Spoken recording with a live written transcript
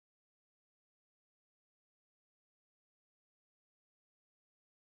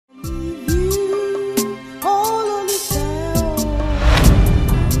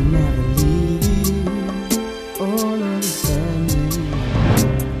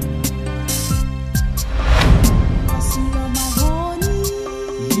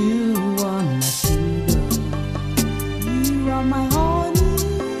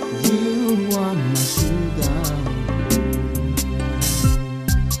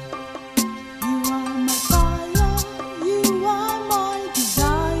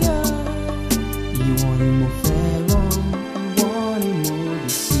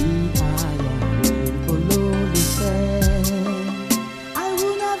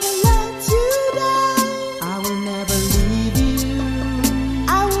never let you down. I will never leave you. I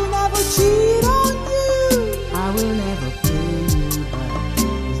will never cheat on you. I will never play you back,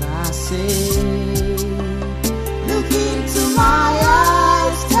 as I say. Look into my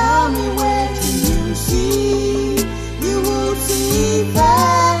eyes, tell me where do you see? You will see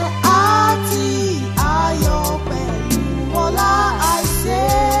that I say.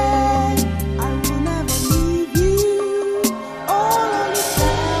 I will never leave you. All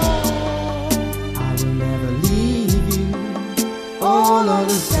understand. I will never leave you. All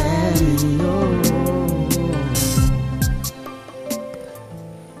understand. Oh.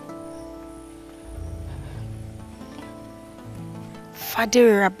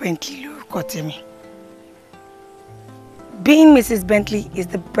 Fadera Bentley lórúkọ tèmi. Being Mrs. Bentley is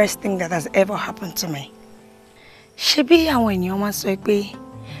the best thing that has ever happened to me. Ṣebí àwọn ènìyàn máa sọ pé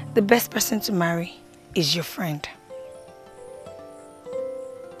the best person to marry is your friend.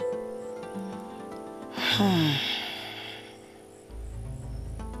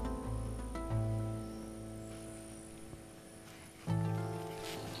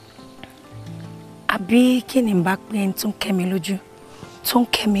 Àbí kí ni n bá pé ẹni tó ń kẹ́ mi lójú, tó ń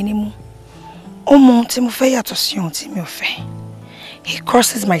kẹ́ mi nímú. Ó mọ ohun tí mo fẹ́ yàtọ̀ sí ohun tí mi ò fẹ́. He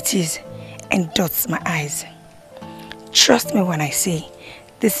crosses my T's and dots my I's. Trust me when I say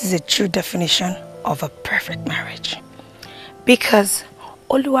this is a true definition of a perfect marriage. Because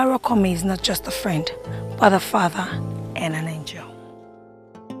Oluwarokome is not just a friend, but a father and an angel.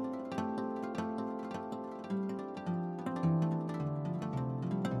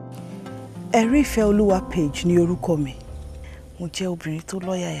 Eri Ife Oluwa page ní orúkọ mi. Mo jẹ́ obìnrin tó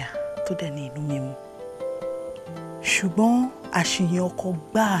lọ́yàyà tó dẹ̀ ní inú mímọ́. Ṣùgbọ́n àṣìyàn ọkọ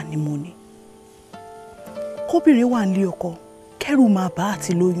gbáà ni mo ní. Kóbìnrin wà nílé ọkọ, kẹ́rù máa bá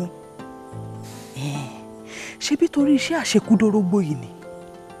àti lóyún. Ṣebí torí iṣẹ́ àṣekúdórógbó yìí ni.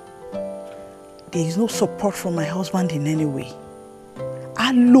 There is no support from my husband in any way.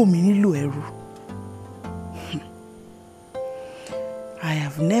 Á lò mí nílò ẹrú. I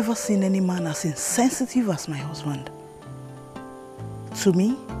have never seen any man as insensitive as my husband. To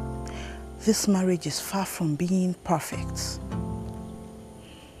me, this marriage is far from being perfect.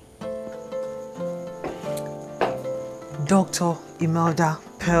 Dr. Imelda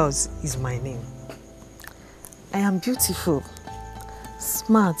Pearls is my name. I am beautiful,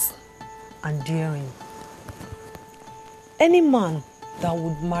 smart, and daring. Any man that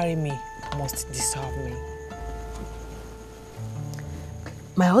would marry me must deserve me.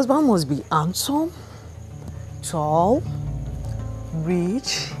 My husband must be handsome, tall,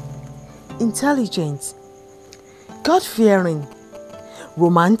 rich, intelligent, God-fearing,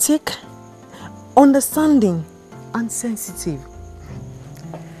 romantic, understanding, and sensitive.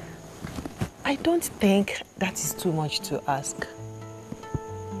 I don't think that is too much to ask.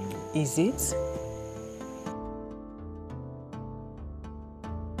 Is it?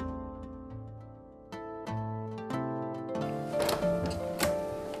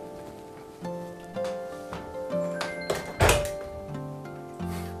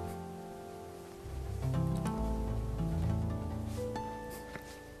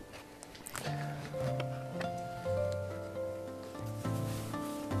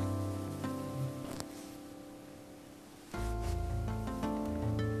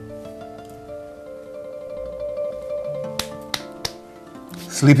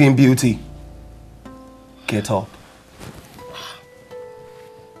 Sleeping Beauty, get up.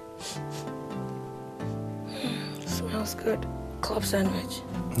 Smells good. Club sandwich.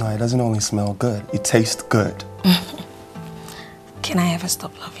 No, it doesn't only smell good, it tastes good. Can I ever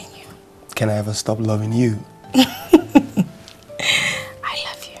stop loving you? Can I ever stop loving you? I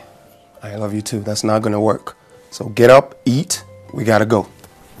love you. I love you too. That's not gonna work. So get up, eat, we gotta go.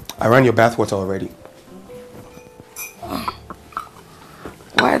 I ran your bathwater already.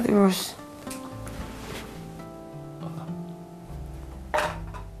 Why the rush?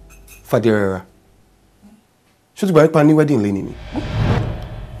 Fadera. Should you buy a wedding lane?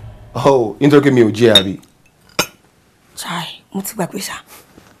 Oh, interrupt me with JRB. Chai, Oh,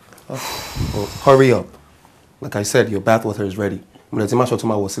 hurry up. Like I said, your bathwater is ready.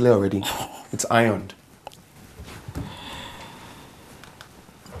 Already. It's ironed.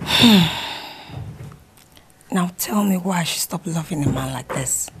 Now tell me why I should stop loving a man like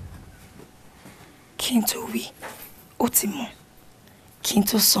this. Kinto wi, oti mo.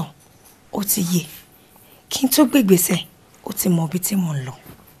 Kinto so, oti ye. Kinto gbegbese, oti mo bi ti mo lọ.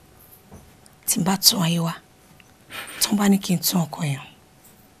 Tí n bá tún ayé wa, tún bá ní kí n tún ọkọ yan.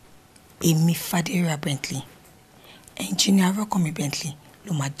 Èmi Fadera Bentley, engineer Rokome Bentley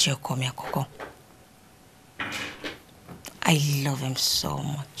ló máa jẹ́ ọkọ mi àkọ́kọ́. I love him so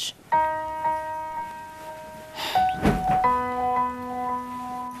much.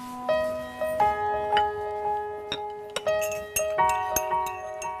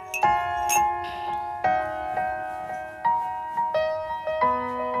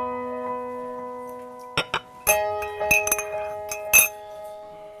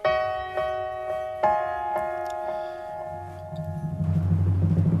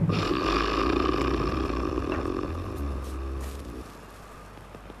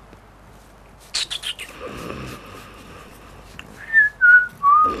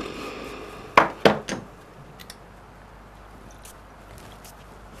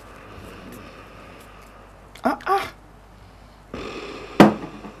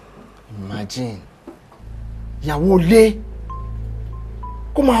 Imagine. Ìyàwó lé.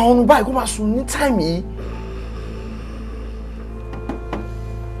 Kó máa ọrùn báyìí, kó máa sùn ní time yìí.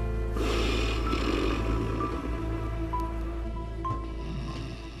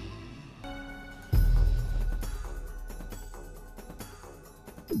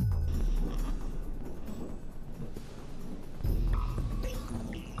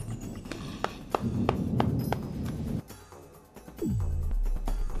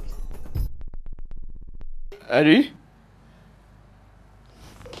 Eri?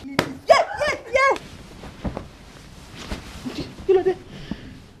 Yeah! Kí ló dé?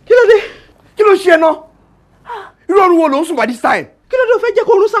 Kí ló ṣe náà? Irú ọrùn wo ló ń sùn by this time? Kí ló dé, o fẹ́ jẹ́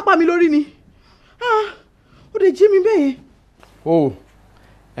kó orun sápá mi lórí ni? Ó dé jí mi bẹ́ẹ̀. Oh,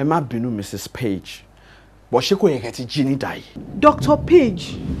 ẹ má bínú Mrs. Page. Bó ṣé kò yẹ kẹ́ ti jí ní dàí. Dr.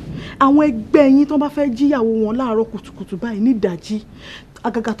 Page, àwọn ẹgbẹ́ yín tó bá fẹ́ jíyàwó wọn láàárọ̀ kùtùkùtù báyìí ní ìdájí.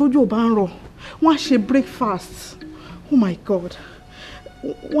 Àgàgà tójò bá ń rọ̀, wọ́n á ṣe breakfast. Oh my God.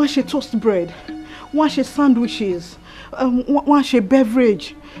 Wọ́n á ṣe toast bread. Wọ́n á ṣe sandwiches. Wọ́n á ṣe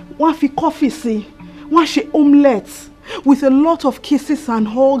beverage. Wọ́n á fi coffee sí. Wọ́n á ṣe omelette with a lot of kisses and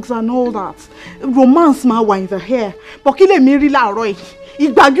hugs and all that. Romance máa wà in the hair. But kí lèmi rí láàárọ̀ yìí?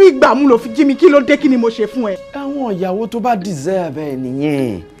 Ìgbájú ìgbàmú ló fi jí mi, kí ló dé, kí ni mo ṣe fún ẹ? Àwọn ìyàwó tó bá deserve ẹ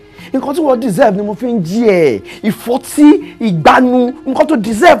nìyẹn. Nǹkan tí wọ́n deserve ni mo fi ń jí ẹ. Ìfọ́tí, ìgbanu, nǹkan tó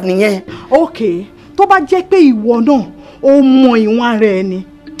deserve nìyẹn. Okay, tó bá jẹ́ pé ìwọ náà ó mọ ìwọ̀n ara ẹ ni.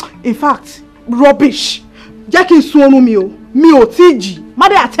 In fact, rubbish. Jẹ́ kí n sun oorun mi o. Mi ò tí jí. Má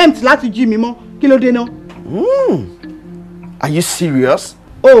dé attempt láti jí mi mọ́. Kí ló dé náà? Are you serious?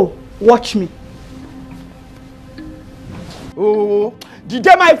 Oh, watch me. Oh, dìde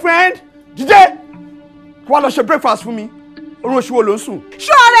my friend. Dìde. Wá lọ ṣe breakfast fún mi. Orun oṣù wo ló ń sùn?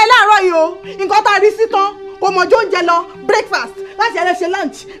 Ṣọ́ ara ẹ láàárọ̀ yìí o. Nǹkan tá a rí sí tán. Kò mọ̀jọ́ oúnjẹ lọ. Breakfast. Láti ẹlẹ́ ṣe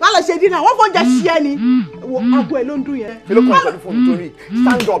lunch. Láti ṣe dinner. Wọ́n fọ́njẹ ṣí ẹ ni. Wo aago ẹ ló ń dún yẹn. Kí ló kàn pẹ̀lú fún mi torí?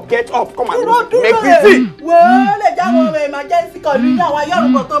 Stand up, get up, come and Dúró make rẹ̀. busy. Wo lè jáwọ́ ọmọ emergency kan ní àwọn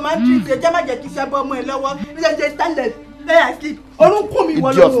ayọ́rùnbọ̀ tó máa ń treat ẹ jẹ́ má jẹ́ kí iṣẹ́ bọ́ ọmọ ẹ lọ́wọ́. Ṣé standard? Lay and sleep. Orun kún mi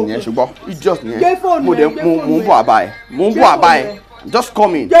wọ́n lọ́wọ́. Idiot nìyẹn ṣùgbọ́n. Idiot nìyẹn. Gbé fóònù Mo ẹ, dẹ̀ gbé mo fóònù ń ẹ. bọ̀ àbá ẹ̀. Mo ń bọ̀ àbá ẹ̀. Just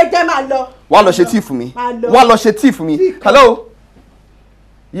come in. Jẹ́jẹ́ máa lọ. Wá lọ ṣe tea fún mi. Máa lọ. Wá lọ ṣe tea fún mi. Hello?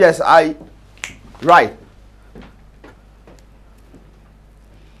 Yes, right.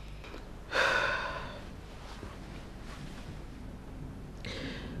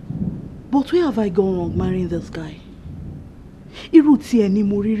 But where have I gone wrong marrying this guy? Irú tí ẹ ní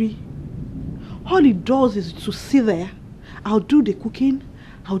mo rí rí. All he does is to sit there. I'll do the cooking.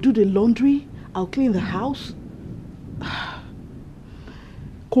 I'll do the laundry. I'll clean the house.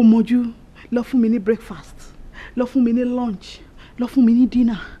 Kò mọ̀jú, lọ fún mi ní breakfast. Lọ fún mi ní lunch. Lọ fún mi ní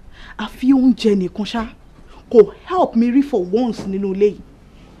dinner. A fi oúnjẹ nìkan ṣá. Kò help me rí for once nínú ilé yìí.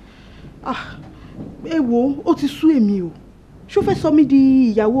 Ẹ wo, ó ti sú èmi o. Ṣó fẹ́ sọ mí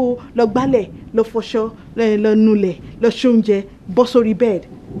di ìyàwó lọ gbálẹ̀, lọ fọṣọ, lọ nulẹ̀, lọ ṣoúnjẹ, bọ́ sórí bed.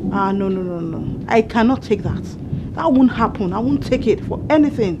 No. I cannot take that. That won't happen. I won't take it for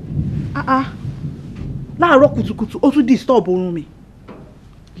anything. Láàárọ̀ kùtùkùtù, ó tún disturb oorun mi.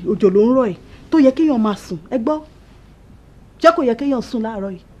 Òjò ló ń rọ̀ ẹ̀, tó yẹ kéèyàn máa sùn. Ẹ gbọ́, jẹ́ kó yẹ kéèyàn sùn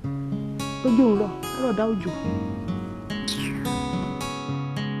láàárọ̀ yìí. Lójú ń rọ̀, rọ̀ dá òjò.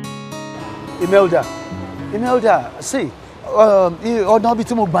 Imelda, see, ọ̀nà bí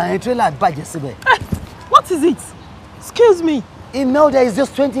tí mo gbà yẹn trailer bàjẹ́ síbẹ̀. What is it? Excuse me. Imelda is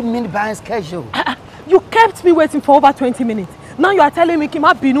just 20 minutes behind schedule. You kept me waiting for over 20 minutes. Now you are telling me kí n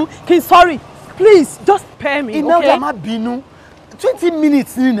má bínú, kí n sorry. Please, just spare me, Imelda, okay? má bínú. 20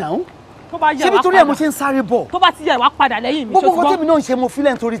 minutes ni now. Tó bá yẹ Ṣé wá nítorí ẹ̀ mo ṣe ń sáré bọ̀? Tó bá ti yẹ wá padà lẹ́yìn mi, ṣó ti Gbogbo nǹkan gbọ́? tèmi náà ń ṣe mo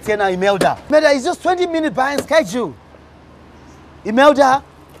fílẹ̀ nítorí tiẹ̀ náà, Imelda. Imelda is just 20 minutes behind schedule. Imelda,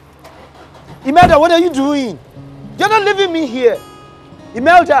 what are you doing? You're not leaving me here.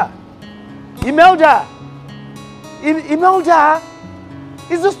 Imelda, Imelda,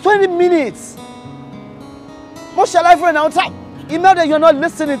 it's just 20 minutes. What shall I find out? Imelda, you're not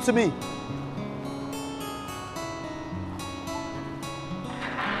listening to me.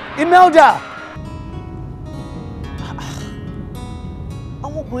 Imelda!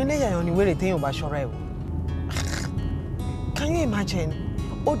 Can you imagine?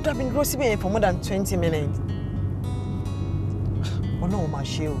 I've been grossing for more than 20 minutes. Oh no, my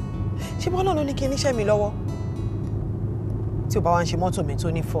shoe. She won't only can share me lower. Till Bawan she moto me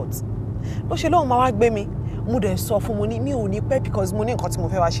Tony Fort. No, she long my work me. Mother saw for money, me only pay because money got to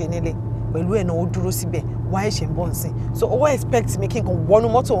move her shenele. Well, we no duro sibe. Why she bonsi? So, I expect making one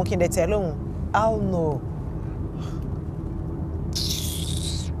motor walking the tell. I'll know.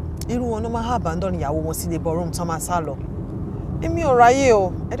 You want to have abandoned ya won't see the ballroom Thomas Hallo. Emi alright,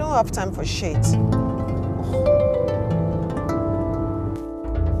 I don't have time for shit.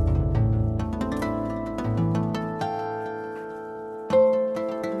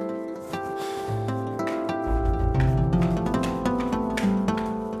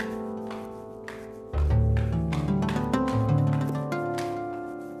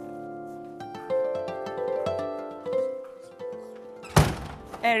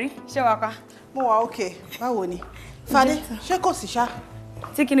 Eri, ṣé wà pa? Mo wà okay. Báwo ni? Fade, ṣé kò sí ṣá?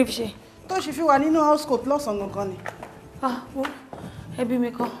 Tí kí ni fi ṣe? Tó ṣe fi wà nínú house coat lọ́sàn-án gangan ni. Well, ẹbí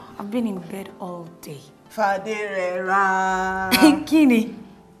mi kọ́, I've been in bed all day. Fade rẹ̀ ra. Kí ni?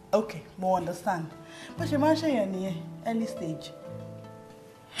 Okay, mo understand. Bó ṣe máa ń ṣèyàn nìyẹn, early stage.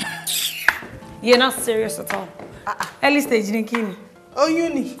 You're not serious at all. Early stage ni kí ni?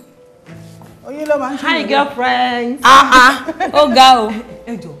 Oyún ni. Oyún ló máa ń ṣèyàn. Hi girlfriends. Ó ga o.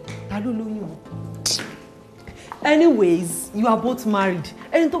 Ejo, ta ló lóyún o? Anyways, you are both married.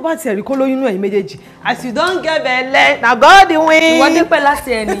 Ẹni tó bá ti ẹ̀rí kó lóyún ẹ̀yin méjèèjì. As you don't get belle, na God the win. Ìwọ dé pẹ́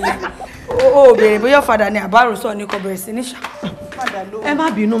láti ẹ̀ nìyẹn. O béèrè bóyá fàdà ni àbárò sọ ní kò bẹ̀rẹ̀ sí ní ṣá. Ẹ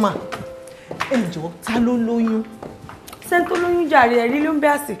má bínú mà. Ẹjọ́, ta ló lóyún? Ṣé tó lóyún jàre ẹ̀rí ló ń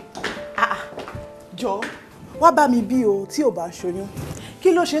bẹ́ àsè? Jọ̀ọ́, wá bá mi bí o tí ò bá ṣoyún.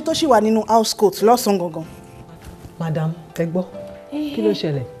 Kí ló ṣe tó ṣì wà nínú house coat lọ́sàn-án gangan? Madam, ẹ gbọ́. Kí ló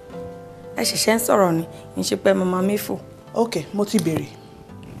ṣẹlẹ̀? Ẹ ṣẹ̀ṣẹ̀ ń sọ̀rọ̀ ni, ń ṣe pé mama mi fò. Okay, mo ti béèrè.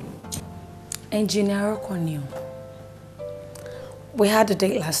 Engineer ọkọ ni o. We had a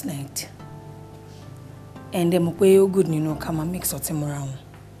date last night. And mo pé ó good nínú ká máa mix ọtí mọ́ra wọn.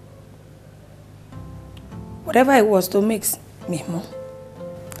 Whatever it was to mix, me mo.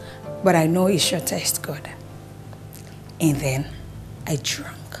 But I know it sure tastes good. And then I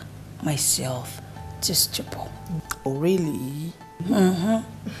drank myself to stupor. Oh, really?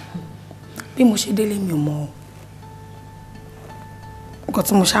 Bí mo ṣe délé mi ò mọ̀ o. Nǹkan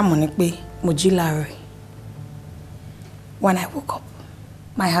tí mo ṣá mọ̀ ni pé mo jí láàárọ̀. When I woke up,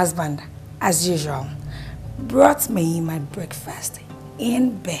 my husband, as usual, brought me my breakfast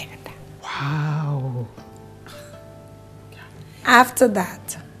in bed. Wow. After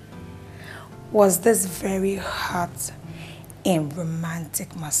that was this very hot and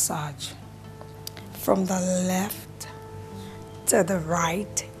romantic massage from the left to the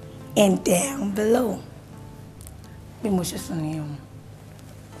right and down below.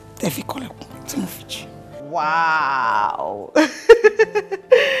 Wow.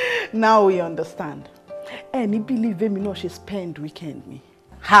 Now we understand. Any believe me no she spend weekend me.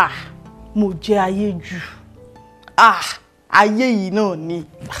 Ha! Mo jẹ ayé jù. Ayé yìí náà ni.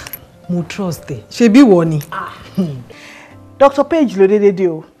 Mo trust ẹ. Ṣé bí wọ ni? Dr. Page ló dédé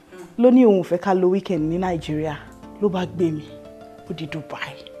o. Ló ní òun fẹ́ ká lọ weekend ní Nigeria. Ló bá gbé mi. Ó di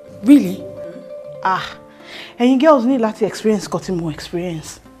Dubai. Really? Ẹ̀yin girls need láti experience nǹkan tí mo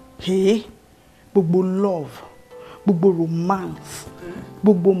experience. Hey, gbogbo love, gbogbo romance,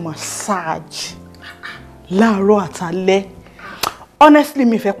 gbogbo massage. Láàárọ̀ àtàlẹ́. Honestly,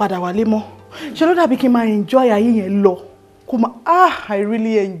 mi fẹ́ padà wálé mọ́. Ṣé ló dàbí kí n máa enjoy ayé yẹn lọ. I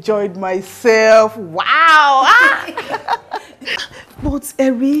really enjoyed myself. Wow! But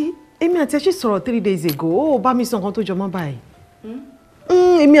Eri, èmi àti ẹ ṣì sọ̀rọ̀ 3 days ago. Ó bá mi sọ nǹkan tó jọ mọ́ báyìí.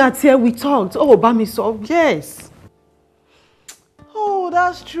 Èmi àti ẹ we talked. Ó bá mi sọ. Yes. Oh,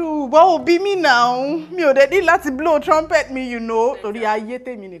 that's true. But ó bí mi now. Mi ò dẹ̀ ní láti blow trumpet me, you know. Torí ayé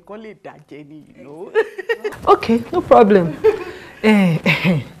tèmi nìkan lè dàjẹ́ ni, you know. Okay, no problem.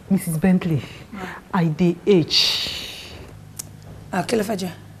 Mrs. Bentley, I DH. Kí ló fẹ́ jẹ?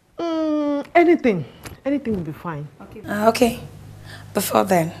 Anything will be fine. Okay. Before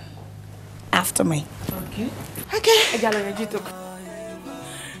then, after me. Okay. Ẹ jẹ́ lọ yanjú tó.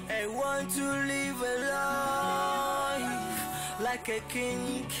 I want to live a life like a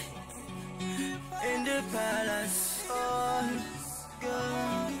king in the palace. Oh,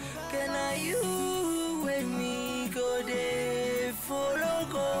 girl, can I you with me go there, follow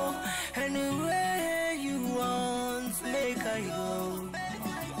go anywhere you want?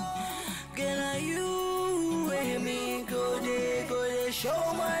 they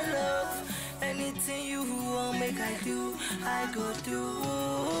show my love. Anything you want, make I do, I go do.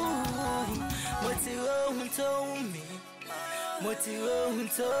 What you want to me? What you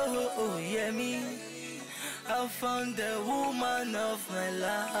want to, oh yeah me. I found the woman of my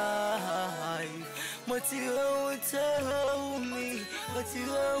life. What you want to me? What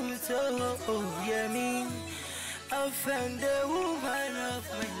you want to, oh yeah me. I found the woman of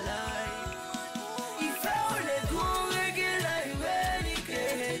my life. If I only go regular, very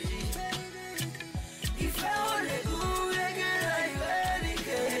crazy. If I only go regular, very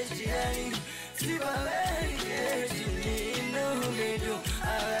crazy. See my very crazy. No me do,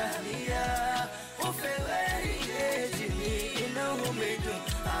 Arabia. Oh, very crazy. No me do,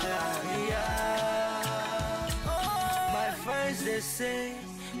 Arabia. My friends they say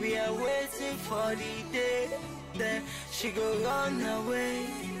we are waiting for the day that she go run away.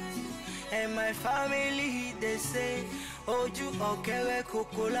 And my family they say, oh you okay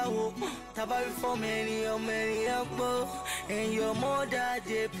kokolawo, tabawi for many akbo. And your mother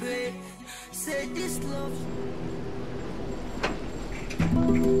they pray, say this love.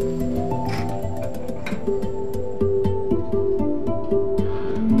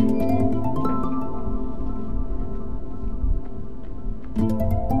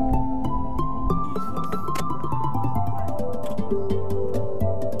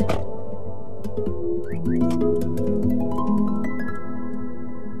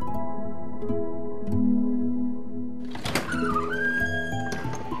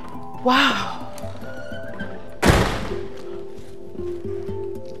 Wow.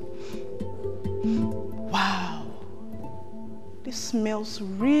 Wow. This smells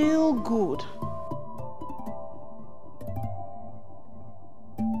real good.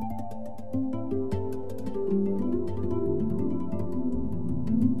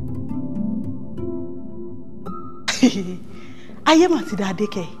 Ayé mà ti dá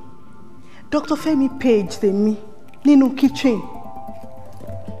dékè. Dr. Femi Page tèmi nínú kitchen.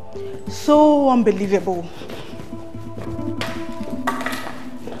 So unbelievable.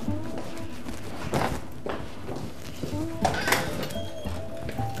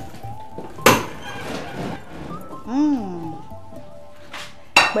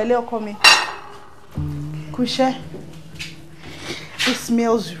 Pẹ̀lẹ́ ọkọ mi. Kúṣẹ́. It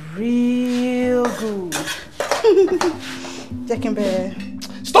smells real good. Jẹ́ kí n bẹ̀rẹ̀.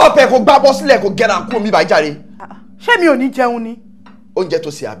 Stop ẹ kó gbá bọ́ sílẹ̀ kó gẹ́ra kúrò mi bá jàre. Ṣé mi ò ní jẹun ni? Oúnjẹ tó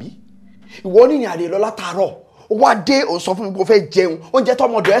ṣe àbí? Ìwọ ní àrè lọ látàárọ̀. Ó wá dé ó sọ fún mi kó fẹ́ jẹun. Oúnjẹ tó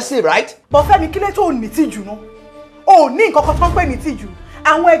ọmọdé ẹ sè, right? Bọ́ Fẹ́mi kílé tó ní tìjú ná. O ní nǹkan kan tó ń pè ní tìjú.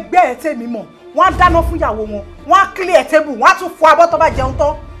 Àwọn ẹgbẹ́ ẹ̀ tèmi mọ̀. Wọ́n á dáná fún ìyàwó wọn. Wọ́n á clear table. Wọ́n á tún fọ abọ́ tó bá jẹun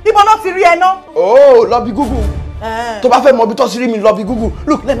tán. Ibo náà ti rí ẹ ná. Oh, lọ bí Google. Tó bá fẹ́ mọ bí tó ti rí mi lọ bí Google.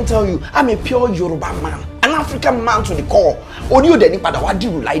 Look, let me tell you, I'm a pure Yoruba man. An African man to the core. Orí òde ní padà wá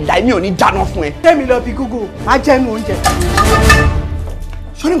dìrù láìláì mi ò ní dáná fún ẹ. Kémi lọ bí Google. Má jẹnu oúnjẹ.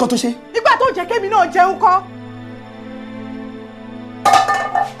 Ṣé ní nǹkan tó ṣe? Nígbà tó jẹ́ kémi náà jẹun kọ́.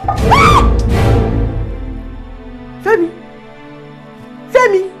 Fẹ́mi.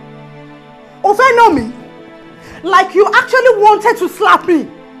 Fẹ́mi. O fẹ́ nà mí. Like you actually wanted to slap me.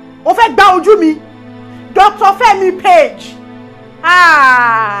 O fẹ́ gbá ojú mi. Dr. Femi Page.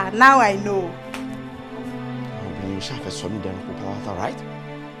 Ah, now I know. Obìnrin ṣàfẹ́ sọ mí dẹnu kó pàwọ́tà, right?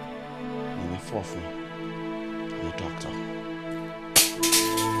 I'm a fọ́ fún un. I'm a doctor.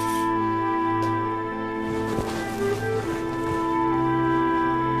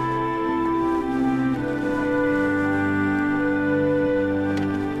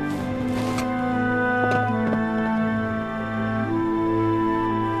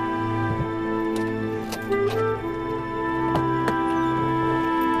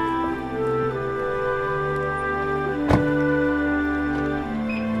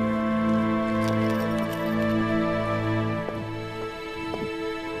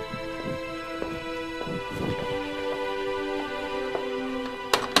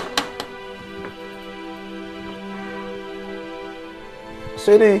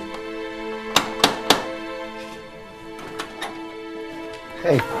 City.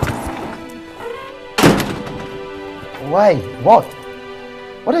 Hey. Why? What?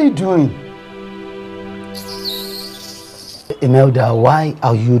 What are you doing? Imelda, why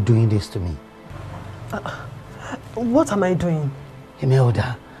are you doing this to me? What am I doing?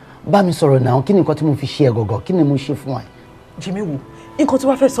 Imelda, bá mi sọ̀rọ̀ now. Kí ni nǹkan tí mo fi ṣe ẹ́ gọ̀gọ̀? Kí ni mo ṣe fún ẹ? Jimmy wo? Nǹkan tí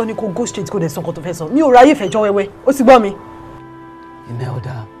wàá fẹ́ sọ ni kó go straight kó dẹ̀ sọ nǹkan tó fẹ́ sọ. Mi ò ráyè fẹjọ́ wẹ́wẹ́. Ó ti gbọ́ mi.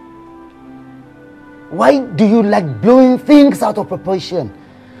 Imelda, why do you like blowing things out of proportion?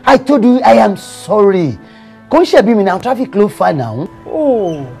 I told you I am sorry. Kò ń ṣẹ̀bi mi now, traffic ló fà now.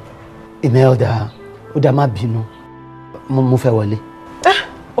 Oh. Imelda, ó dá má bínú. Mo fẹ́ wọlé.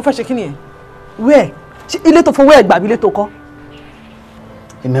 ó fẹ́ ṣe kí ni ẹ̀? Where? Ilé tó fowó ẹ̀ gbà bí ilé tó kọ́?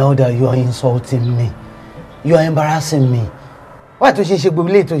 Imelda, you are insulting me. You are embarrassing me. Why tó ṣe gbogbo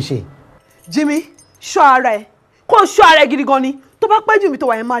ilé tó ṣe? Jimmy, ṣọ́ ara ẹ̀. Kó ṣọ́ ara ẹ̀ gidi gan ni. Tó bá pẹ́ jù mí tó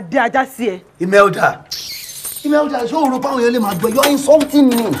wà yẹn máa dé ajá sí ẹ. Imelda, ṣé o rò pé àwọn èèyàn lè máa gbọ́? You are insulting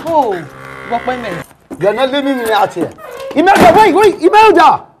me. Oh, wọ́n pẹ́ mẹ́rin. You are not leaving me out here. Imelda, wait,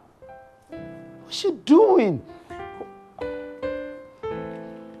 Imelda! What's she doing?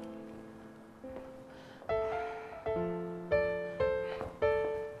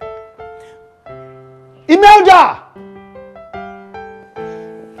 Imelda!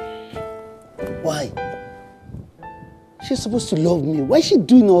 Why? She's supposed to love me. Why is she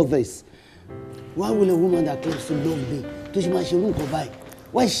doing all this? Why will a woman that claims to love me do she won't go by?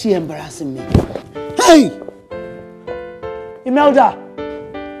 Why is she embarrassing me? Hey! Imelda!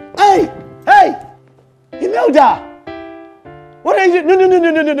 Hey! Imelda! What are you? No,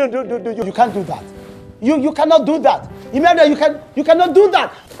 you can't do that. You cannot do that. Imelda, you cannot do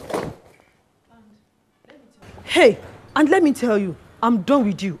that. Hey, and let me tell you, I'm done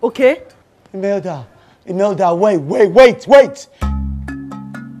with you, okay? Imelda, wait.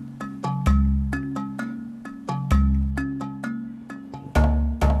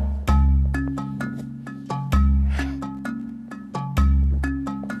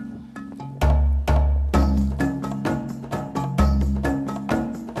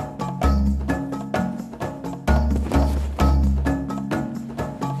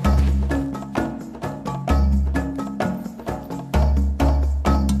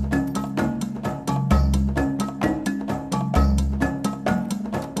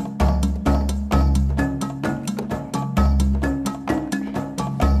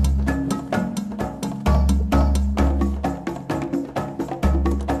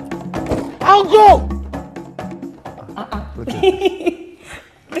 I'll go!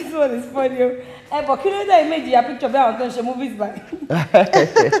 This one is funny. But can you tell me your picture of how to show movies by?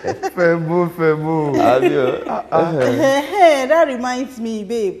 Femo. Hey, that reminds me,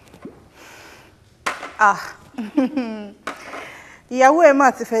 babe. Ìyàwó ẹ̀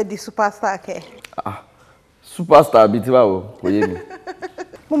máa ti fẹ́ di superstar kẹ̀. Superstar bíi tí báwo kò yé mi.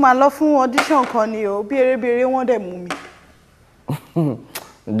 Mo máa lọ fún audition kan ni o, bí eré wọ́n dẹ̀ mú mi.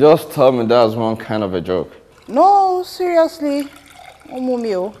 Just tell me that's one kind of a joke. No, seriously. Wọ́n mú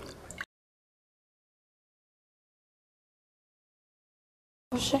mi o.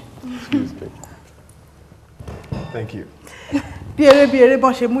 Thank you. Bí eré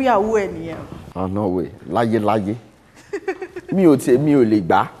bọ́n ṣe mú ìyàwó ẹ̀ nìyẹn. Oh no way, láyé. Mi ò lè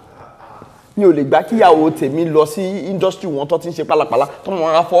gbà. Mi ò lè gbà kí ìyàwó tèmi lọ sí industry wọn tó ti ń ṣe pálapàla tó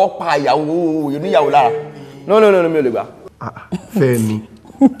wọn á fọwọ́ pa ìyàwó oníyàwó lára. No, mi ò lè gbà. Fẹ́mi.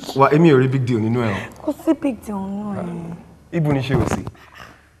 Wa èmi ò rí big deal nínú ẹ̀ o. Kò sí big deal nínú ẹ̀. Ibu ni ṣe o sí.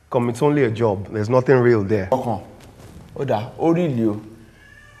 Come, it's only a job. There's nothing real there. Ọkàn. Ó dà, ó rí ìlú o.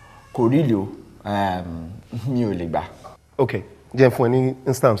 Kò rí ìlú o. Mi ò lè gbà. Okay, jẹ́ fún ẹ ní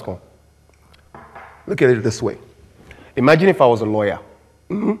instance kan. Look at it this way. Imagine if I was a lawyer.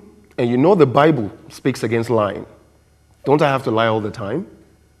 Mm-hmm. And you know the Bible speaks against lying. Don't I have to lie all the time?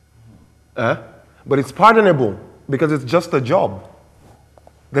 But it's pardonable because it's just a job.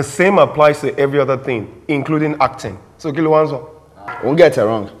 The same applies to every other thing, including acting. So, Kiluanzo. Don't get it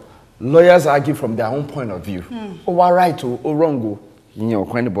wrong. Lawyers argue from their own point of view. Or right or wrong, you know,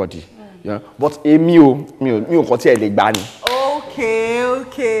 anybody. Yeah. But me,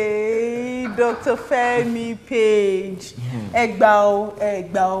 Okay, Dr. Femi Page. Ẹgbàá o.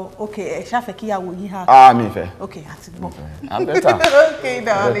 Okay, ṣàfẹ́ kí ìyàwó yín ha. Mi fẹ́. Okay, àti gbọ́. I'm better. Okay,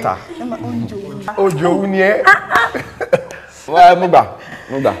 darling. Ojo ni ẹ. Well, Muba.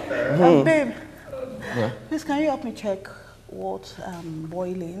 Babe, please can you help me check what's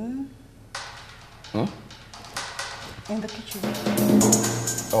boiling in the kitchen?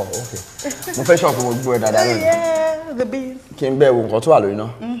 Oh, okay. Mo fẹ́ shop mo gbọ́ dáadáa lónìí. Yeah, the beans. Kí n bẹ̀ wo nǹkan tó wà lórí náà.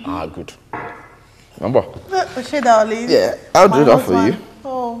 Good. Number. She, darling. Yeah, I'll do that for you.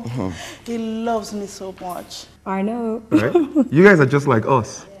 Oh, he loves me so much. I know. Right? You guys are just like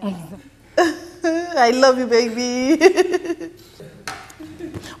us. I love you, baby.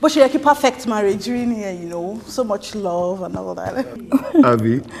 But she like a perfect marriage, really, you know, so much love and all that.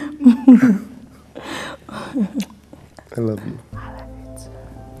 Abby. I love you.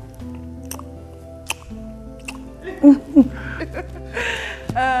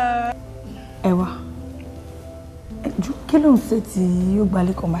 Ẹ̀wà. Kí ló ń ṣe tí yóò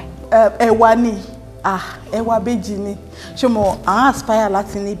gbalẹ̀ kan báyìí? Ẹ̀wà ni. Ẹ̀wà bèjì ni. Ṣé mo aspire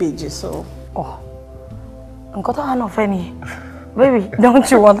láti ní ìbejì so. Nǹkan tó wà náà fẹ́ nìyẹn. Baby,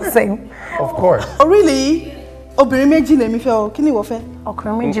 don't you want the same? Of course. Oh, really? Obìnrin méjì lèmi fẹ́ o. Kí ni ìwọ fẹ́?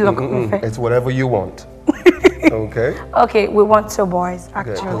 Ọkùnrin méjì lọkọ mi fẹ́. It's whatever you want. Okay? Okay, we want 2 boys,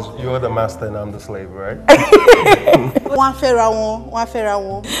 actually. Okay, 'cause you're the master and I'm the slave, right? Wọ́n fẹ́ra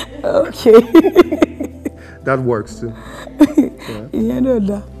wọn. Okay. That works too. Yeah, no.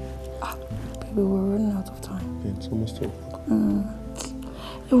 Baby, we're running out of time. Yeah, it's almost 2 o'clock.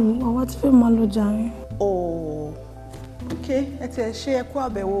 What's for Malo Jari? Oh. Okay, ẹ ti ṣe ẹ kú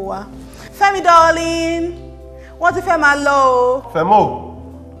àbẹ̀wò wa. Fẹ́mi darling. Wọ́n ti fẹ́ máa lọ o. Femo!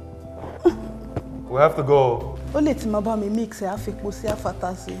 We have to go. Ó lè ti máa bá mi mix ẹ̀ àfikún sí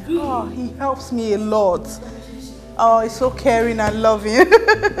àfàtà sí. Oh, he helps me a lot. Oh, he's so caring and loving.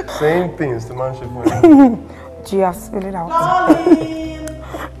 Same things to man for Just fill it out. Darling.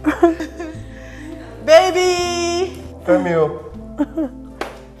 Baby. Femi.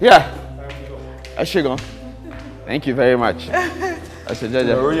 Yeah. Ashigon. Thank you very much.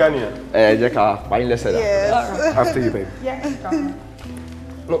 Ashijaja. Jeka, fine lesson. Yes. After you, baby. Yeah.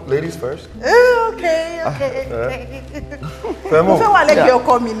 No, ladies first. Okay. Femo. So I like your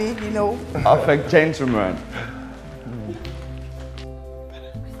comedy, you know. Perfect gentleman.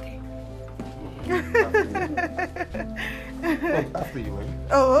 After you, baby.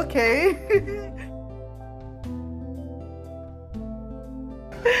 Oh, okay.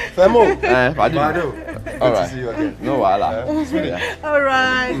 Femo. Fadu. All right. See you again. No wala. All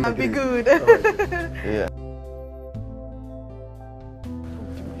right. I'll be good. Yeah.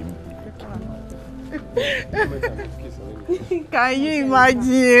 Can you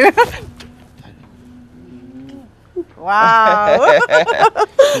imagine? Wow.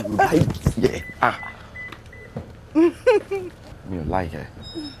 Yeah. Mi ò like ẹ.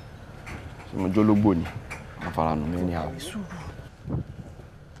 Ṣé mo jólógbò ni? Mo fara nù mí anyhow.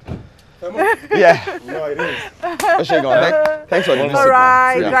 Yeah. No, it is. Thanks for the visit. All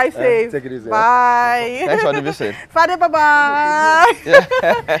right. Yeah. Drive safe. Take it easy. Bye. Thanks for the visit. Father, bye-bye.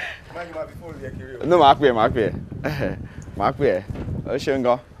 No, Mark here. Mark here.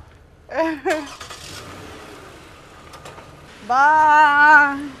 Go.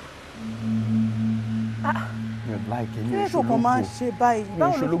 Bye. Mi ò like ẹ ní Ṣé tó kàn máa ń ṣe báyìí? Mi ò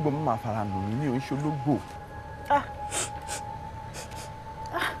ń ṣológbò, mo máa fara nù mí, mi ò ń ṣológbò.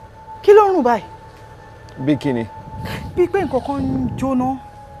 Kí ló ń rùn báyìí? Bí kíni? Bí pé nǹkan kan ń jóná.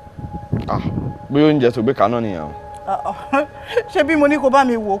 Bí oúnjẹ tó gbé kaná nìyẹn o. Ṣé bí mo ní kó bá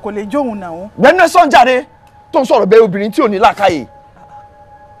mi wò kò lè jóhun náà? Gbẹ́nu ẹ̀sán jáde tó ń sọ̀rọ̀ bẹ́ẹ̀ obìnrin tí ò ní làákàyè.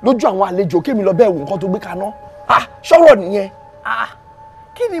 Lójú àwọn àlejò kémi lọ bẹ́ẹ̀ wò nǹkan tó gbé kaná. Ṣọ́rọ̀ nìyẹn.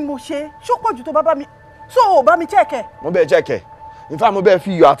 Kí ni mo ṣe? Ṣó pọ̀ jù tó bá mi? So ò bá mi chẹ́ẹ̀kẹ̀? Mo bẹ́ẹ̀ chẹ́ẹ̀kẹ̀. In fact, mo bẹ́ẹ̀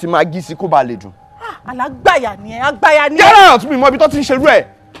fi iyọ̀ àti magí sí kó ba lè dùn. Alágbàyà ni ẹ, àgbàyà ni ẹ. Yàrá àtúntò mi mọ ibi tó ti ń ṣerú ẹ̀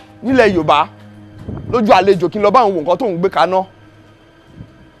nílẹ̀ Yorùbá. Lójú àlejò kí n lọ bá àwọn nǹkan tó ń gbé kaná.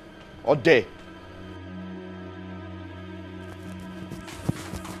 Ọ̀dẹ̀.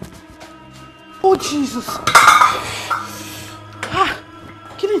 Oh Jesus.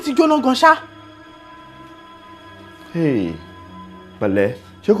 Kí ni ti jóná gan ṣá? Hey, pẹ̀lẹ́,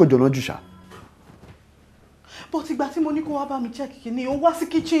 ṣé kò jóná jù ṣá? But ìgbà tí mo ní kó wá bá mi check kíní, ó wá sí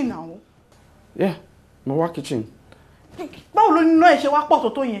kitchen náà. Yeah, mo wá kitchen. Báwo ló ní iná ẹ̀ ṣe wá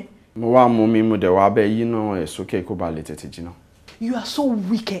pọ̀ tó yẹn? Mo wá mú mi mo dẹ̀ wá bẹ́ẹ̀ yí náà ẹ̀ sókè kó ba lè tètè jiná. You are so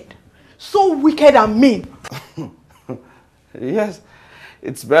wicked. So wicked and mean. Yes,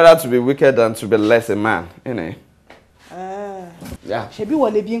 it's better to be wicked than to be less a man, innit? Yeah. Ṣebí wọ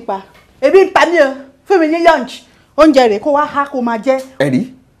lè bí ń pa. Ebi ń pa mí o. Fún mi ní lunch. Oúnjẹ rẹ̀ kó wá há kó máa jẹ.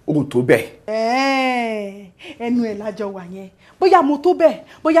 Ẹ̀rí, o tó bẹ́ẹ̀. Ẹnu ẹ̀ lájọ wà yẹn. Bóyá mo tó bẹ́ẹ̀,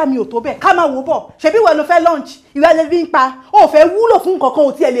 bóyá mi ò tó bẹ́ẹ̀. Ká máa wò bọ̀. Ṣebí wọ ló fẹ́ lunch. Ìwà lè bí ń pa. O fẹ́ wúlò fún nǹkan kan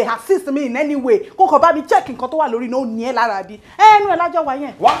ò tiẹ̀ lè assist me in any way. Kó kàn bá mi check nǹkan tó wà lórí náà ó ní ẹ lára bí. Ẹnu ẹ̀ lájọ wà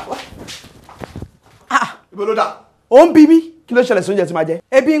yẹn. Wá. Ibo ló dà? Ó ń bí mi. Kí ló ṣẹlẹ̀ sí oúnjẹ tí máa jẹ?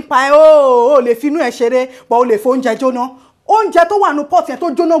 Ebi ń pa ẹ́ o lè fi inú ẹ̀ ṣeré pọ̀ o lè fo oúnjẹ jóná. Oúnjẹ tó wà nínú pot yẹn tó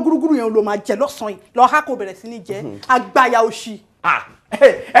jóná gúrúgúrú yẹn ló máa jẹ lọ́sàn-án yìí. Lọ há kó bẹ̀rẹ̀ sí ní jẹ. Àgbàyà òṣì.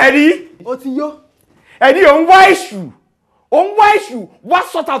 Ẹ̀rí. O ti yó. Ẹ̀rí ò ń wá èṣù. Ò ń wá èṣù. Wá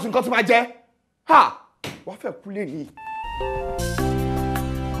sort out nǹkan tí máa jẹ. Wá fẹ́ kú lé ní.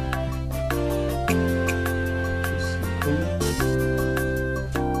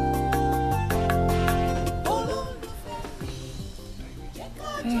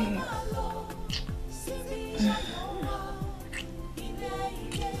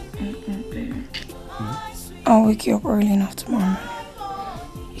 I'll wake you up early enough tomorrow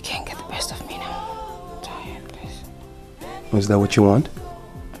morning. You can't get the best of me now. I'm tired, please. Is that what you want?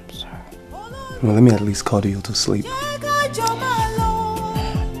 I'm sorry. Well, let me at least cuddle you to sleep.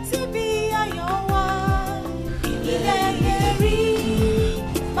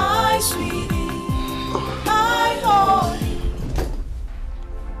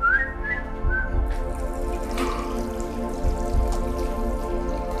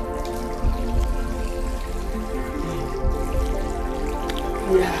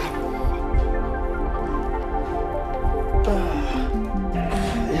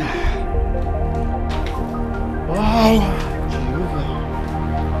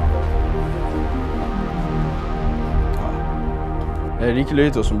 Eri, kí ló yẹ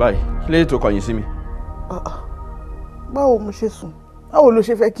tó sùn báyìí? Kí ló yẹ tó kọ̀yìn sí mi? Báwo mo ṣe sùn? Báwo ló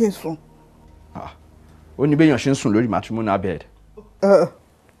ṣe fẹ́ kí n sùn? Ó ní béèyàn ṣe ń sùn lórí matrimonial bed.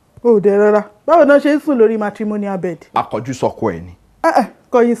 Ó dẹ̀ rárá. Báwo náà ṣe ń sùn lórí matrimonial bed? Akọjú sọkọ ẹ̀ ni.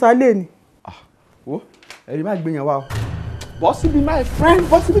 Kọ̀yìn sálẹ̀ ni. Wo Eri má gbé yẹn wá o. Bọ́ síbi my friend,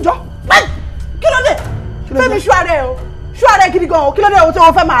 bọ́ síbi jọ. Kí ló dé? Fẹ́mi ṣú ara ẹ̀ o. Ṣú ara ẹ̀ gidi gan o. Kí ló dé o tí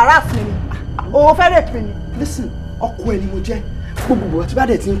o fẹ́ máa harass mi ni? O fẹ́ rape mi ni. Listen, ọkọ ẹ ni mo jẹ́. Gbogbo bọ̀ tí bá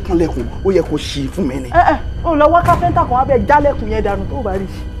dẹ̀ ti ń kanlẹ̀kùn, ó yẹ kó ṣí fún mi ni. O lọ wá kápẹ́ntà kan wá bẹ́ẹ̀ jálẹ̀kùn yẹn dànù tó bá rí.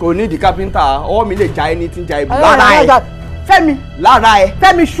 Kò ní ìdí kápẹ́ntà, ọwọ́ mi lè já ẹni tí ń já ibi. Lára ẹ. Fẹ́mi. Lára ẹ.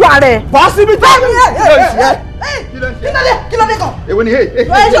 Fẹ́mi ṣú ara ẹ̀. Bọ́ síbi jọ. Kí ló dé kan? Èwo ni ẹ ṣe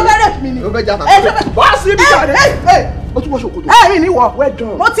fẹ́ rape mi ni. Ó fẹ́ já tàbí. Bọ́ síbi jọ. Ó tún wọ́ ṣòkòtò. Mi ní wọ̀. Well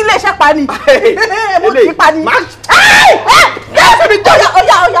done. Mo ti lè ṣe pa ni. Mo ti pa ni.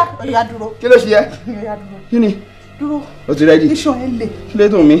 Oya dúró. Kí ló ṣe yẹ? Kí ni? Dúró. O ti rẹ́dí. Iṣan ẹ lè. Kí ló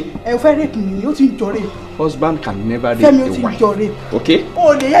dùn mí? Ẹ fẹ́ rape mi ni, ó ti ń jọ rape. Husband can never rape Fẹ́mi a ó ti ń wife. jọ rape. Okay?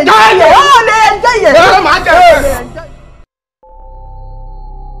 O lè yẹ jẹ́. O lè yẹ jẹ́ yẹ. Ẹ máa jẹ́ ẹ.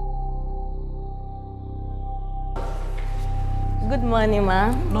 Good morning,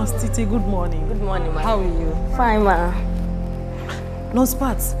 ma. Nurse Titi, good morning. Good morning, ma. How are you? Fine, ma. Nurse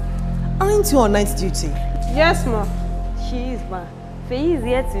Pat, aren't you on night duty? Yes, ma. She is, ma. Faye is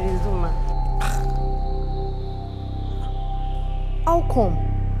here to resume, ma. How come?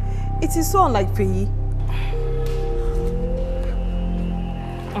 It is so unlike Faye.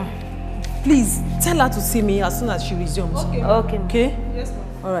 Please, tell her to see me as soon as she resumes. Okay. Okay. Okay? Yes,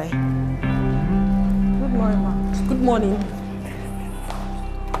 ma. All right. Good morning, ma. Good morning.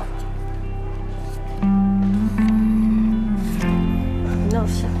 No,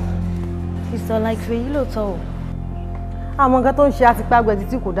 sir. It's not like Faye lóòótọ́ o. Àwọn nǹkan tó ń ṣe àti pàgbẹ́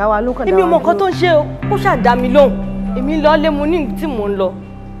títí kò dá wa lókàn dá wa. Èmi ò mọ nǹkan tó ń ṣe o. Ó ṣàdá mi lóhùn. Èmi lọ lé mo ní tí mò ń lọ.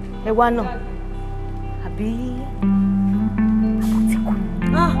 Ẹ wá náà. Àbí àbọ̀tí kù.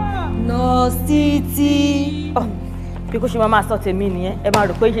 Nurse Titi. Bí kò ṣe máa sọ tèmi nìyẹn, ẹ máa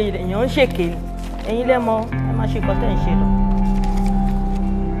rò pé èèyàn ń ṣèké ni. Ẹ̀yin lẹ́mọ, ẹ máa ṣe nǹkan tẹ́ ń ṣe lọ.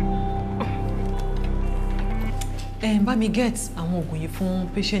 Bá mi get àwọn oògùn yìí fún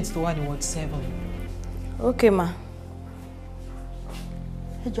patient tó wà ní ward 7. Okay, ma.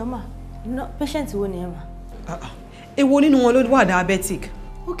 Ẹ jọ̀ọ́ ma, patient wo ni ẹ ma? Èwo nínú wọn ló wà diabetic?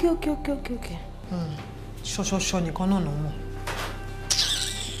 Okay. Ṣọṣọṣọ nìkan náà nà mọ̀.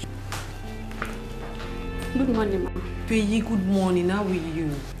 Good morning, ma. Faye, good morning. How are you?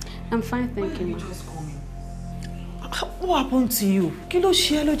 I'm fine, thank you, ma. Just coming. What happened to you? Kí ló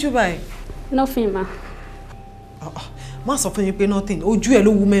ṣe ẹ́ lójú báyìí? Nothing, ma. Má sọ fún mi pé nothing. Ojú ẹ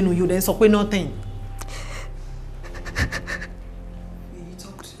ló wú mẹ́nu yóò dẹ̀ sọ pé nothing.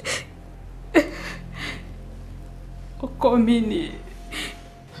 Ọkọ mi ni.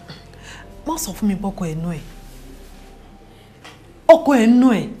 Má sọ fún mi pé ọkọ ẹ̀ nú ẹ̀. Ọkọ ẹ̀ nú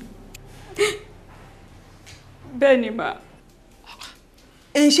ẹ̀. Bẹ́ẹ̀ ni, ma.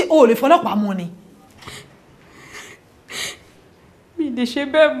 Ṣé o lè fọlọ́pàá mú ni? Mi lè ṣe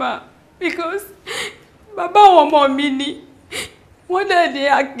bẹ́ẹ̀, ma, because bàbá àwọn ọmọ mi ni. Wọ́n dẹ̀ ní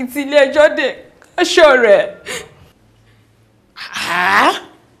àkìtì ilé ẹjọ́ dẹ̀ aṣọ rẹ̀.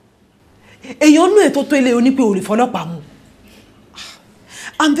 Èèyàn nú ẹ̀ tó tó ilé oní pé o lè fọlọ́pàá mú.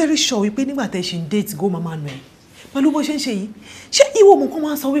 I'm very sure wípé nígbà tẹ́ ṣe ń date go mama nù ẹ̀. Pẹ̀lú bó ṣe ń ṣe yìí, ṣé ìwọ ọmọ kan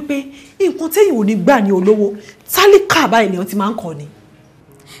máa ń sọ wípé nǹkan téèyàn ò ní gbà ní olówó tálíkà báyìí ni wọ́n ti máa ń kọ́ ni?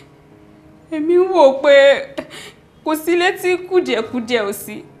 Èmi ń wò pé kò sí létí kùdìẹ̀kùdìẹ̀ ò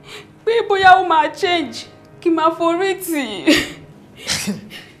sí. Pé bóyá ó máa change kí n máa forí tì.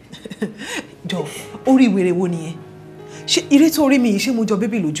 Jọ, orí ìwèrè wo nìyẹn? Ṣé eré tó rí mi yìí ṣé mo jọ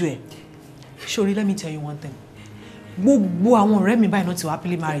bébì lójú ẹ̀? Ṣorí, let me tell you one thing. Gbogbo àwọn ọ̀rẹ́ mi báyìí náà ti wà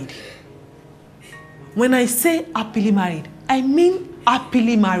happily married. When I say happily married, I mean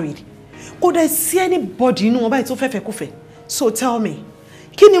happily married. Kò dẹ̀ sí anybody inú wọn báyìí tó fẹ́fẹ́ kúfẹ́. So tell me,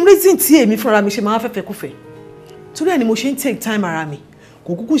 kí ni reason tí èmi fúnra mi ṣe máa fẹ́fẹ́ kúfẹ́? Torí ẹ̀ ni mo ṣe ń take time ara mi.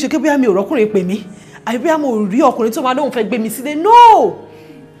 Kò kúkú ṣe pé bóyá mi ò rọ́kùnrin pè mí. Àbí bóyá mo rí ọkùnrin tó máa lóun fẹ́ gbé mi sílé. No!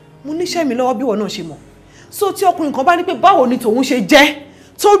 Mo níṣẹ́ mi lọ́wọ́ bí wọ́n náà ṣe mọ̀. So tí ọkùnrin kan bá ní pé báwo ni tòun ṣe jẹ́,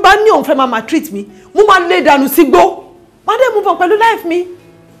 tó bá ní òun fẹ́ máa treat mi, mo máa lé dànù sígbó. Má dé move on pẹ̀lú life mi.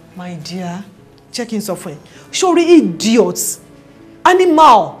 My dear, jẹ́ kí n sọ fún ẹ. Ṣorí idiot,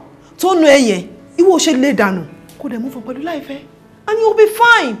 animal, tó nu ẹyẹ, ìwọ ṣe lé dànù. Kò dẹ̀ move on pẹ̀lú life ẹ. And you'll be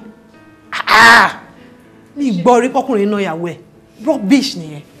fine. Mi gbọ́ rí kọkùnrin náà ìyàwó ẹ̀. Rubbish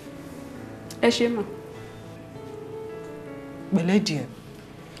nìyẹn. Ẹ ṣé, ma. Pẹ̀lẹ́ díẹ̀.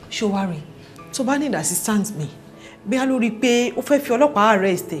 Ṣó wá rí, tó bá need assistance mi, bí a lórí pé ó fẹ́ fi ọlọ́pàá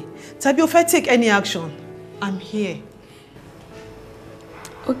arrest ẹ, tàbí ó fẹ́ take any action, I'm here.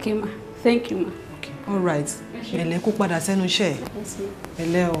 Okay, ma. Thank you, ma. Okay. All right. Ẹ̀lẹ́ kó padà sẹ́nu iṣẹ́.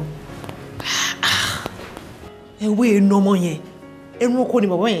 Ẹ̀lẹ́ o. Ewé inú ọmọ yẹn. Ẹnu oko ni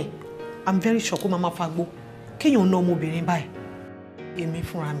bàbá yẹn. I'm very sure kó máa fagbó. Kéèyàn ná ọmọbìnrin báyìí. Èmi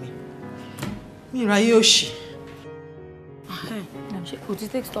fúnra mi. Mi ráyé òṣì. O ti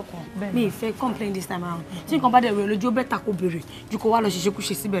take stock on. Mi ìfẹ́ complain this time around. Tí nǹkan bá dẹ̀ rẹ̀ lójú ó bẹ́tà kó béèrè ju kó wá lọ ṣiṣẹ́ kú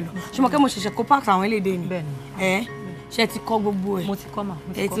ṣe síbẹ̀ lọ. Ṣé mo kẹ́ mo ṣẹ̀ṣẹ̀ kó park àwọn eléde ni? Bẹ́ẹ̀ni. Ṣé ti kọ́ gbogbo ẹ̀? Mo ti kọ́ mà.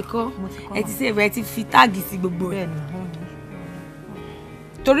 Ẹ ti kọ́. Ẹ ti save ẹ ti fi táàgì sí gbogbo ẹ̀.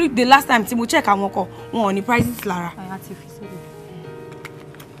 Torí the last time tí mo check àwọn ọkọ̀ wọn ò ní prices lára. A ti fi sílẹ̀.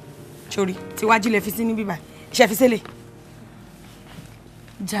 Sori tí wájú lẹ fi sí ní bíbá. Iṣẹ́ fi sílẹ̀.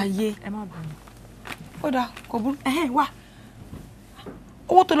 Jayé. Ẹ má bínú. Ó dáa kò burú. Wá.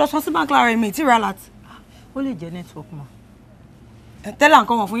 Owó tó lọ san sí bank lára mi tí ra láti. Ó lè jẹ́ network ma. Tẹ́lá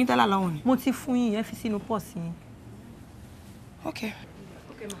nǹkan wọ̀n fún yín tẹ́lá láwọn ni. Mo ti fún yín yẹn fi sínú pọ́ọ̀sì yín. Okay.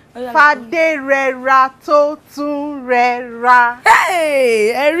 Fadé rẹra tó tún rẹra.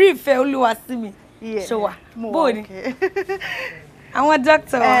 Eri Ife olúwa sí mi. Ṣó wà. Bó ni. Àwọn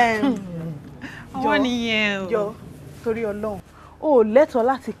dókítà. Àwọn nìyẹn o. Jọ torí Ọlọ́run. O lẹ́tọ̀ọ́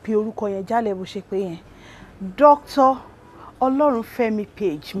láti pe orúkọ yẹn jálẹ̀ bó ṣe pé yẹn. Dr. Ọlọ́runfẹ́mi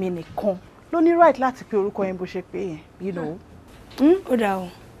page mi nìkan ló ní right láti pe orúkọ yẹn bó ṣe pé yẹn, you know. Ó dáa o.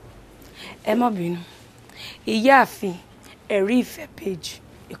 Ẹ má bínú. Ìyáàfin Eri Ife page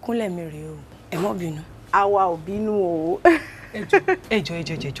ìkúnlẹ̀ mi rèé o. Ẹ má bínú. Àwa ò bínú o. Ẹ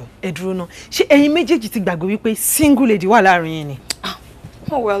jọ̀ọ́. Ẹ dúró ná. Ṣé ẹ̀yin méjèèjì ti gbàgbé wípé single lady wà láàrin yín ni?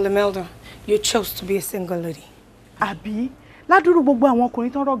 Oh well, Imelda, you chose to be a single lady. Àbí ládùúrú gbogbo àwọn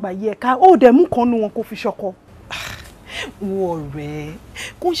ọkùnrin tó ń rọ̀gbà yí ẹ̀ka ó dẹ̀ mú kan nu wọn kó fi ṣọkọ. Wo ọ̀rẹ́,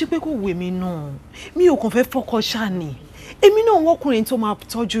 kò ń ṣe pé kò wé mi náà. Mi ò kàn fẹ́ fọkọ ṣáà ni. Èmi náà wọ́kùnrin tó máa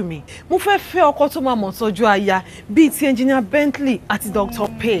tọ́jú mi. Mo fẹ́ fẹ́ ọkọ tó máa mọ̀ tọ́jú aya bíi ti engineer Bentley àti Dr.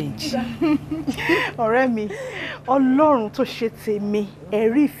 Page. Ọ̀rẹ́ mi, Ọlọ́run tó ṣe tèmi,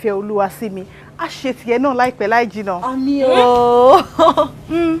 Eri Ife olúwa sí mi, á ṣe tiẹ̀ náà láìpẹ́ láì jìnnà. Àmín o.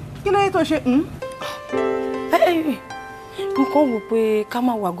 Kí ló yẹ tó ṣe? Nǹkan wò pé ká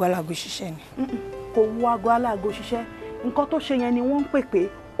má wàgó aláàgó ṣiṣẹ́ ni. Kò wú aago aláàgó ṣiṣẹ́. Nǹkan tó ṣe yẹn ni wọ́n ń pè pé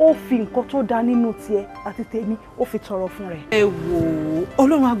ó fi nǹkan tó dá nínú tiẹ̀ àti tèmi ó fi tọrọ fún rẹ̀. Ẹ wò ó,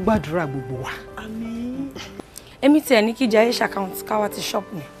 Ọlọ́run á gbàdúrà gbogbo wa. Àmín. Èmi tiẹ̀ ní kí Jayé ṣàkáùntì káwá ti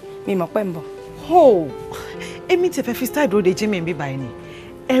ṣọ́ọ̀pù ni. Mi mọ̀ pé ń bọ̀. Èmi ti fẹ́ fi style dúró de Jimmy bí báyìí ni.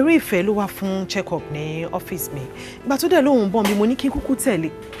 Eri Ife ló wá fún check-up ní ọ́fíìsì mi. Ìgbà tó dẹ̀ lóhùn bọ̀ mi mo ní kí n kúkú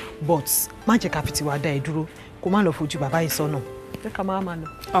tẹ̀lé. But má jẹ́ ká fi tiwa dá ẹ dúró kó má lọ fojú bàbá yìí sọ́nà. Jẹ́ ká máa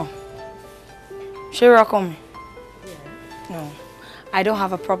lọ. Ṣé rọ́kọ̀ mi? No, I don't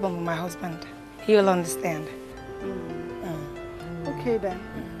have a problem with my husband. He will understand. Okay then.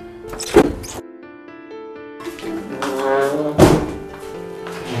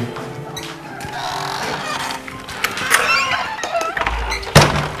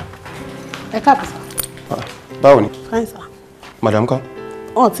 Ẹ káàbọ̀ sà. Báwo ni? Fine sir. Madam kọ́?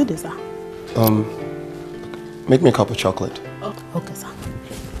 Tí dé sà. Make me a cup of chocolate. Okay sir.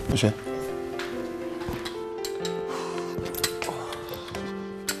 Ṣé?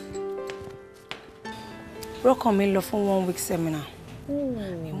 Rọ́kọ̀ mi lọ fún 1 week seminar.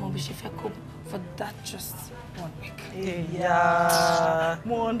 Mi mọ̀ bí ṣe fẹ́ cope for that just 1 week. Yeah.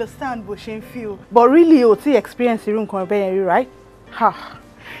 Mo understand bó ṣe ń feel. But really o ti experience irú nǹkan bẹ́ẹ̀ yẹn rí, right?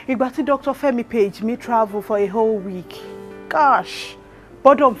 Ìgbà tí Dr. Femi Page mi travel for a whole week. Gosh,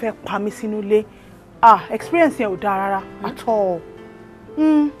 bọ́dọ̀ fẹ́ pa mí sínú ilé. Experience yẹn ò dáa rárá at all.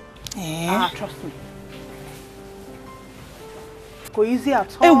 Trust me. Kò easy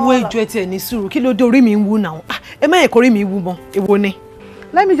at all. Ẹ wo ìjọ ẹ tiẹ̀ ní sùúrù kí ló dé orí mi ń wú náà. Ẹ má yẹ kó orí mi wú mọ́. Èwo ni?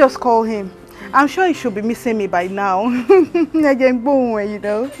 Let me just call him. I'm sure he should be missing me by now. Ẹ jẹ́ n gbóhùn ẹ̀, you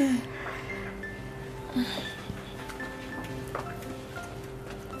know.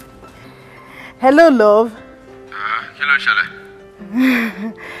 Hello, love. Kí ló ń ṣẹlẹ̀?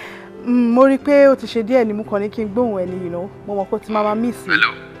 Mo rí pé ó ti ṣe díẹ̀ ni mo kàn ní kí n gbóhùn ẹ̀ ni, you know. Mo mọ̀ pé ó ti máa miss me.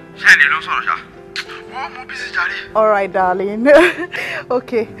 Hello. Ṣé ẹni ló ń sọ̀rọ̀ ṣá? Mo busy jàre. All right, darling.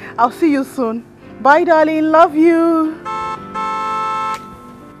 Okay, I'll see you soon. Bye, darling. Love you.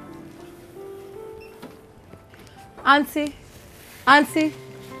 Auntie,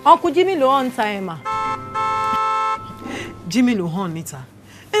 Uncle Jimmy ló on time ma. Jimmy ló hàn níta.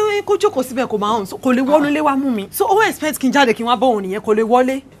 Kó jókòó síbẹ̀ kó máa hàn kò lè wọlé wá mú mi. So ó expect kí n jáde kí n wá bọ́ òun nìyẹn kò lè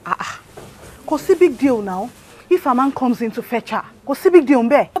wọlé. Kò sí big deal now. If a man comes in to fetch her, kò sí big deal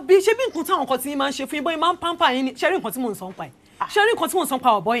ńbẹ̀. Bí ṣe bí nǹkan táwọn kan tí máa ń ṣe fún yín bóyá máa ń pamper yín ni. Ṣé rí nǹkan tí mò ń sọ ń pa ẹ̀? Ṣé rí nǹkan tí mò ń sọ ń pa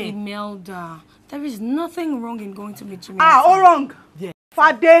ọ̀bọ yẹn? Imelda, there is nothing wrong in going to meet Jimmy. All wrong. Yeah.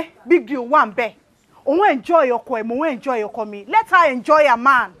 Fade, big deal wà ńbẹ̀. òun enjoy ọkọ ẹ̀, mo enjoy ọkọ mi. Let her enjoy her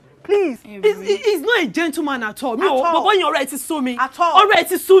man. Please. He's not a gentleman at all. At all. But when you're already sue me. At all.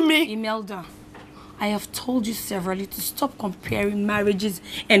 Already sue me. Imelda, I have told you severally to stop comparing marriages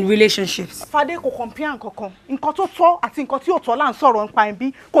and relationships. Fade kò compare nǹkankan. Nǹkan tó tọ́ àti nǹkan tí ò tọ́ là ń sọ̀rọ̀ nípa ẹ̀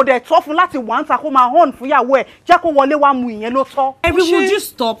bí. Kò dẹ̀ tọ́ fún láti wá ńta kó máa hàn fún ìyàwó ẹ̀. Jẹ́ kó wọlé wá mu ìyẹn ló tọ́. Every would you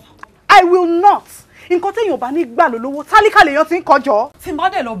stop? I will not. Nǹkan téèyàn bá ní gbà lólówó tálíkà lèèyàn ti ń kọjọ. Tí n bá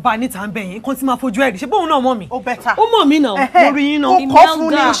dẹ̀ lọ bá níta ń bẹ̀ yín, nǹkan tí máa fojú ẹ̀ rí. Ṣé bóun náà mọ̀ mí? Ó bẹ́tà. Ó mọ̀ mí náà. Mo rí yín náà. Ó kọ́ fún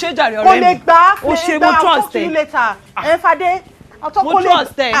ni. Ó ṣe jàre ọ̀rẹ́ mi. Kò lè gbà. Ó ṣe mo trust ẹ. Fade. Mo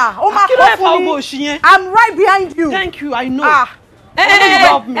trust ẹ. Ó máa kọ́ fún ni. I'm right behind you. Thank you, I know.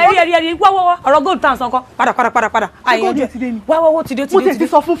 Eri, wá. Ọ̀rọ̀ gold tan sanko. Padà. Wá, ti dé. Mo ti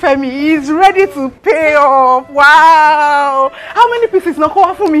sọ fún Fẹ́mi, he is ready to pay off. Wow. How many pieces náà kó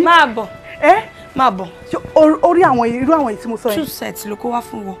wá fún mi? Máa bọ̀. Máa bọ̀. Orí àwọn irú àwọn tí mo sọ yẹn. 2 sets ló kó wá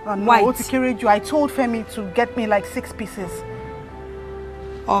fún wọn. No, ó ti kéré jù. I told Fẹ́mi to get me like 6 pieces.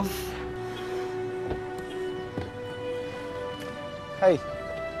 Of. Hey.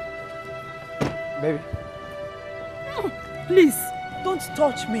 Baby. Please, don't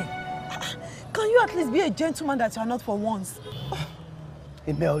touch me. Can you at least be a gentleman that you are not for once?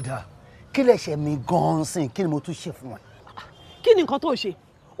 Imelda, kí lẹ ṣe mi gan-an sìn, kí ni mo tún ṣe fún ẹ? Kí ni nǹkan tó ṣe?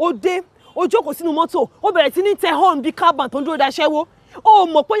 Ó dé, ó jókòó sínú mọ́tò, ó bẹ̀rẹ̀ sí ní tẹ horn bí carbon tó ń dúró daṣẹ́wó. Ó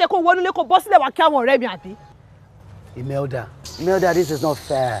mọ̀ pé ó yẹ kó wọnú ilé kó bọ́ sílẹ̀ wá kí àwọn ọ̀rẹ́ mi àbí? Imelda, this is not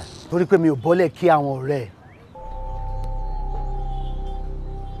fair. Torí pé mi ò bọ́lẹ̀ kí àwọn ọ̀rẹ́.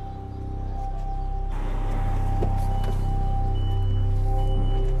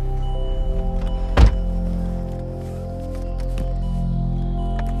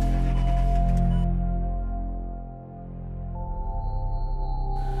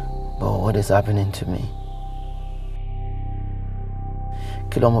 But what is happening to me?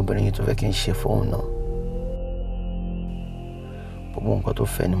 Kí lọ́mọbìnrin yìí tó fẹ́ kí n ṣe fóun náà? Gbogbo nǹkan tó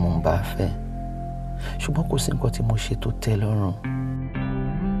fẹ́ ni mo ń bá fẹ́. Ṣùgbọ́n kò sí nǹkan tí mo ṣe tó tẹ́ lọ́rùn.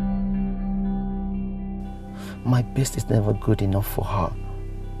 My best is never good enough for her.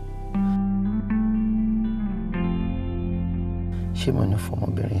 Ṣé mo ní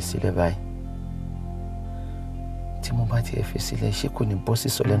fọmọbìnrin sílẹ̀ báyìí? Tí mo bá tiẹ̀ fi sílẹ̀, ṣé kò ní bọ́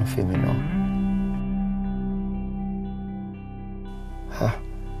sísọ lẹ́nu fèmí náà?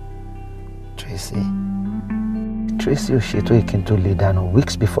 Tracy ò ṣètò ìkín tó lè dànù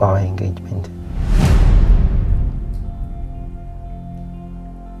weeks before our engagement.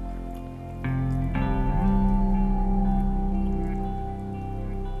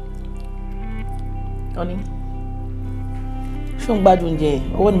 Honey, ṣé o ń gbádùn oúnjẹ?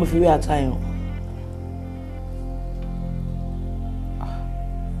 Owó ni mo fi rí àtàyàn.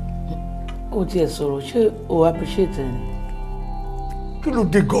 Ó tiẹ̀ sọ̀rọ̀, ṣé o appreciate ẹ̀ ni? Kí ló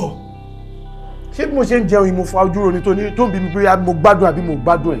dé gan? Ṣé bí mo ṣe ń jẹun yìí mo fa ojú ro ni tó ń bí mi pé mo gbádùn àbí mo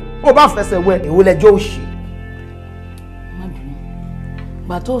gbádùn ẹ̀? Ó bá fẹsẹ̀ wẹ èwo lẹjọ́ òṣì. Má bínú.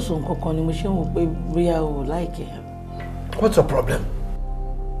 Gbà tó sọ nǹkan kan ni mo ṣe ń wò pé bóyá o like ẹ̀. What's your problem?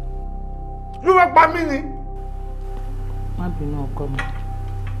 Ló fẹ́ pa mí ni. Má bínú ọkọ mi.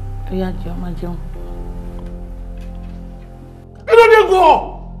 Ó yá jẹun, má jẹun. Kí ló dé gan?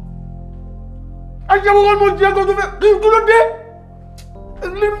 Ẹ jẹ́ wọ́n mo jẹ́ gan tó fẹ́ kí ló dé?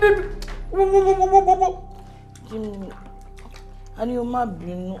 Jimmy, a ní o má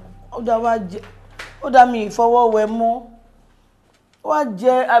bínú. Ó dá mi ìfọwọ́wẹ mọ́. Wá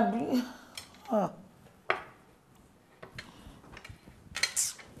jẹ àbí.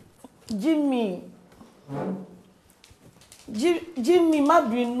 Jimmy, má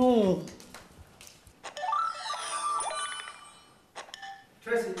bínú.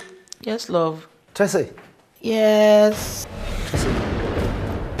 Tracy. Yes, love. Tracy. Yes. Tracy.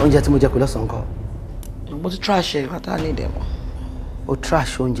 Oúnjẹ tí mo jẹ kò lọ́sàn-án kan. Mo ti trash ẹ̀ pátá ní ìdẹ̀mọ̀. O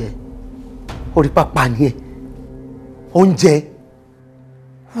trash oúnjẹ. Orí pápá ni ẹ. Oúnjẹ.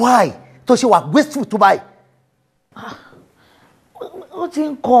 Why? Tó ṣe wà wasteful tó báyìí. Ó ti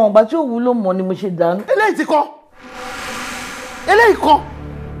ń kan ọ̀gbà tí ò wúlò mọ́ ni mo ṣe dànù. Eléyìí ti kọ́. Eléyìí kọ́.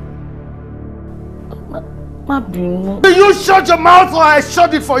 Má bínú. Will you shut your mouth or I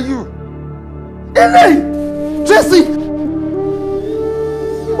shut it for you? Eléyìí. Tracy.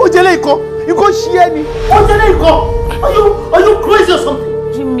 Ó jẹ́ eléyìí kọ́. Ikọ́ ṣí ẹ ni. Ó jẹ́ eléyìí kọ́. Are you crazy or something?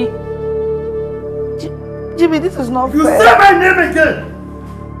 Jimmy, this is not you fair. You say my name again.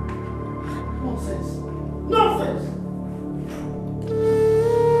 Nonsense.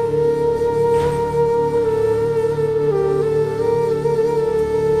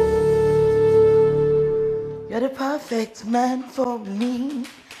 You're the perfect man for me.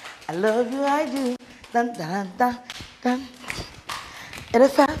 I love you, I do. Dun, dun, dun, dun. You're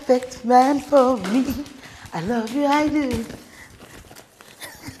the perfect perfect man for me. I love you, I do.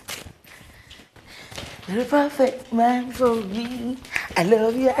 You're a perfect man for me. I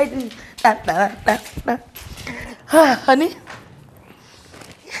love you, I do. Da, da, da, da. Ah, honey,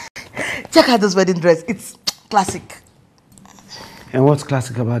 check out this wedding dress. It's classic. And what's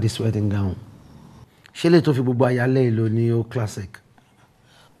classic about this wedding gown? Ṣé lè tó fi gbogbo àyálẹ̀ ìlò ní ó classic.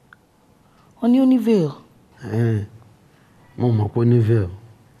 On your veil. Mo mọ̀ pé ó ní veil.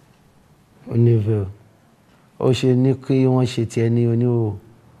 Ó ní veil. Ó ṣe ní kí wọ́n ṣe tiẹ̀ ní oníhòòhò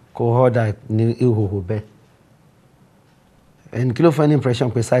kó họ́dà ní ìhòòhò bẹ́ẹ̀. And kí ló fẹ́ ní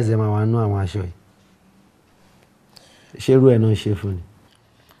impression pé size ẹ̀ máa wà nínú àwọn aṣọ yìí? Ṣé irú ẹ̀ náà ṣe fún ni?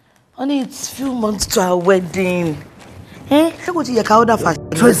 Honey, it's few months to our wedding. Ṣé kò ti yẹ ká order fashion?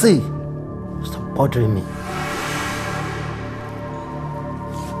 Tracy, stop bothering me.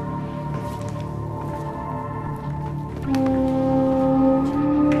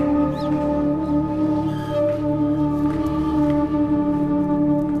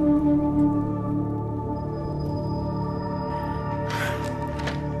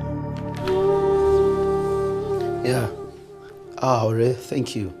 Ọ̀rẹ́,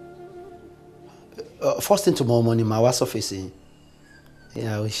 thank you. First thing tomorrow morning, my wá surface yín.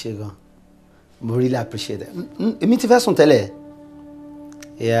 Yeah, ó ṣé gan. Mo really appreciate it. Èmi ti fẹ́ sùn tẹ́lẹ̀.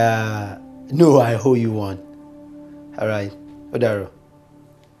 Yeah, no, I owe you one. All right, ó dàárọ̀.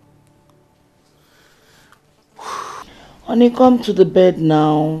 Honey, come to the bed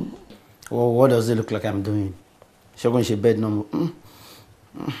now. Well, what does it look like I'm doing? Ṣé kò ń ṣe bed náà?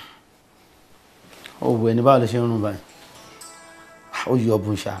 Oh, ẹni báwo ló ṣe ń rún báyìí? Ó yọ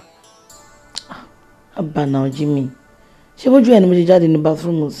ọbùn ṣá. Abba now, Jimmy. Ṣé bójú ẹni mo ṣe jáde ní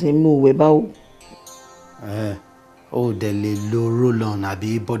bathroom sí mi ò wẹ̀ báwo? Oh, dẹ̀ lè lo roll-on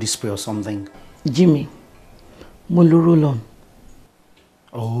àbí body spray or something. Jimmy, mo lo roll-on.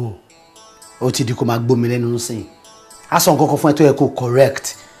 Oh, ó ti di kó máa gbómi lẹ́nu nsìn. A sọ nǹkan kan fún ẹ tó yẹ kó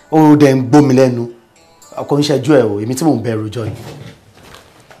correct. Ó dẹ̀ ń gbómi lẹ́nu. Kò ń ṣẹ́jú ẹ̀ o, èmi tí mò ń bẹ̀rù jọ yìí.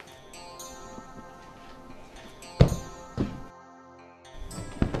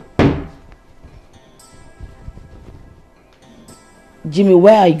 Jimmy,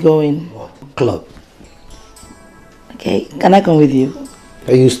 where are you going? Club. Okay, can I come with you?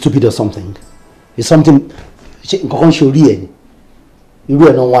 Are you stupid or something? It's something. Nǹkan kan ṣe orí ẹ̀ ni. Irú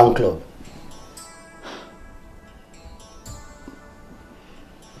ẹ̀ náà one club.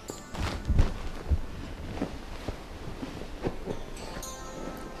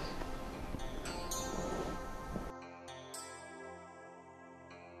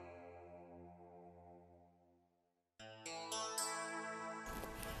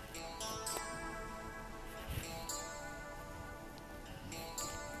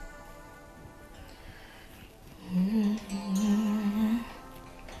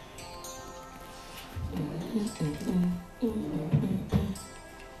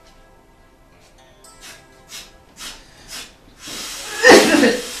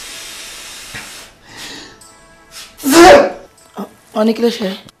 Honey, kí ló ṣe?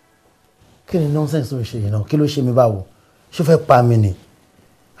 Kí ni nonsense ló ṣe yìí náà? Kí ló ṣe mi báwo? Ṣó fẹ́ pa mí ni?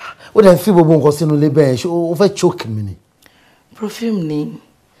 Ó dẹ̀ ń fi gbogbo nǹkan sínú ilé bẹ́ẹ̀. Ṣó ó fẹ́ choke mi ni? Perfume ni.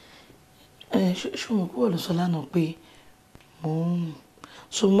 Ṣó mo kúrò lọ́sọ lánàá pé mo ń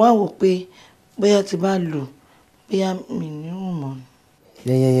so mo á wò pé bóyá ti bá lò bóyá mi ní òun mọ́.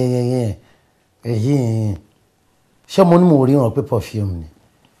 Ẹ̀yìn. Ṣé mo ní mo rí hàn pé perfume ni?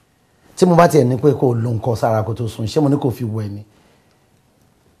 Tí mo bá tiẹ̀ ní pé kó lo nǹkan sára kó tó sùn, ṣé mo ní kó fi wẹ̀ ni?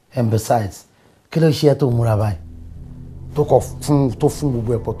 And besides, kí ló ṣe ẹ́ tó múra báyìí? Tó fún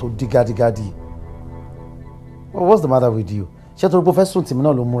gbogbo ẹ̀pọ̀ tó dí gádígádí. What's the matter with you? Ṣé torí pé ó fẹ́ sùn tìmí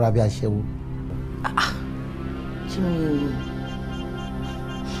náà ló múra bí aṣẹ́wó?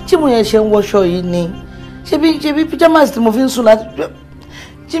 Tí mo yẹn ṣe ń wọṣọ yìí ni. Ṣé bí pyjamas tí mo fi ń sùn láti.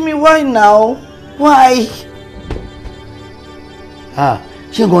 Jimmy, why now? Why?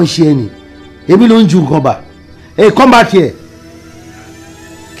 Ṣé nǹkan ṣe ẹ ni? Èmi ló ń ju nǹkan bà. Hey, come back here.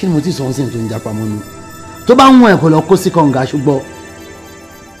 Kí ni mo ti sọ ń sìn tó ń japa mọ́nú? Tó bá ń wọ̀n ẹ̀kọ́ lọ kó sí kànga ṣùgbọ́n.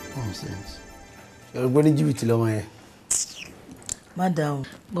 Yorùbá ní jìbìtì lọ́mọ yẹn. Má dáhùn,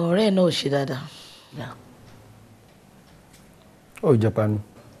 bọ̀ ọ̀rẹ́ ẹ̀ náà ò ṣe dáadáa. Ó japa ni.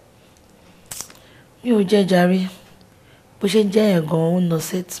 Mi ò jẹ́ jàre. Bó ṣe jẹ́ yẹn gan-an ó nọ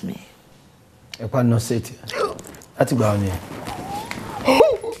set mi. Ẹ̀pá nọ set láti gbà ọ́ ni.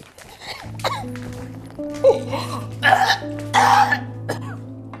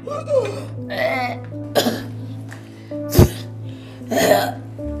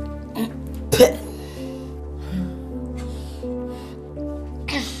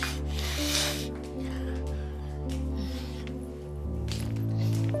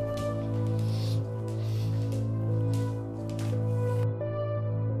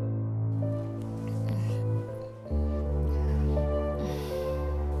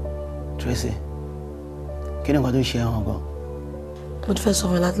 Tracy, kí ni nǹkan tó ṣe ẹ̀hàn gan? Mo ti fẹ́ sọ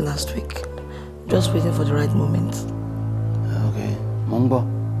fún ẹ láti last week. Just waiting for the right moment. Okay, mo ń gbọ́.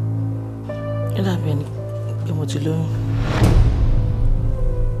 Ó dàbí ẹni pé mo ti lóyún.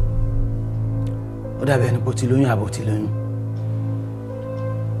 Ó dàbí ẹni pé o ti lóyún àbò ti lóyún.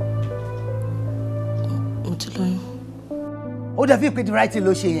 Mo ti lóyún. Ó dàbí pé the right thing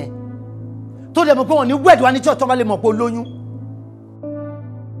ló ṣe yẹn. Tó dẹ̀ mọ̀ pé wọ́n ní wed wá ní church tó bá lè mọ̀ pé o lóyún.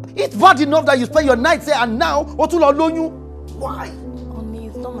 It's bad enough that you spend your night there and now o tún lọ lóyún. Why? Honey,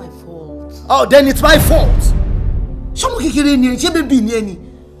 it's not my fault. Oh, then it's my fault. Ṣọ́mọ kékeré ni ẹ, ṣé bébì ni ẹ ni?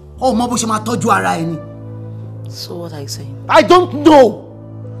 Ọmọ bó ṣe máa tọ́jú ara ẹ ni. So what are you saying? I don't know.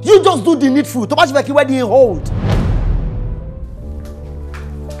 You just do the needful. Tó bá ṣe fẹ́ kí wedding hold.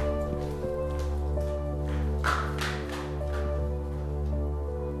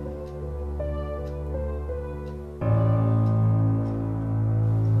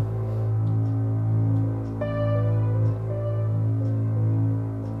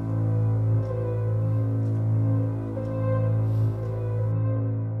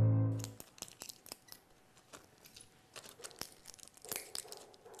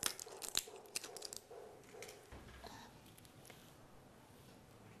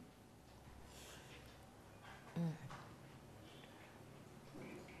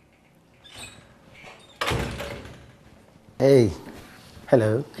 Hey,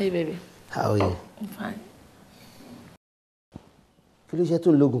 hello. Hey, baby. How are you? I'm fine. Kí ló ṣe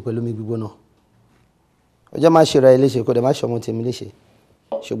tó ń lógun pẹ̀lú mi gbígbóná? Ọjọ́ máa ṣe ra ẹ léṣe kó dẹ̀ má ṣe ọmọ tèmi léṣe.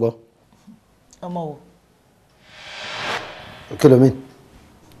 Ṣùgbọ́n. Ọmọ wo? Kí ló mean?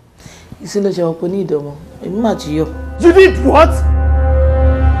 Ìsìn ló ṣe wọn pé ní ìdánmọ̀. Èmi máa ti yọ. You did what?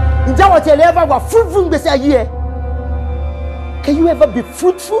 Ǹjẹ́ wọ́n ti ẹ̀ ever wà fruitful gbèsè ayé ẹ? Can you ever be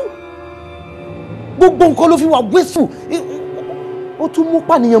fruitful? Gbogbo nǹkan ló fi wà wasteful. Ó tún mú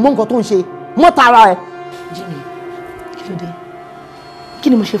pànìyàn mọ́ nǹkan tó ń ṣe. Mọ́ tara ẹ. Jimmy, kí ló dé? Kí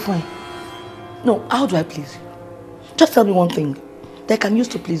ni mo ṣe fún ẹ? No, how do I please you? Just tell me one thing that I can use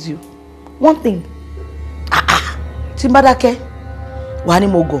to please you. One thing. Tí n bá dákẹ́, wàá ní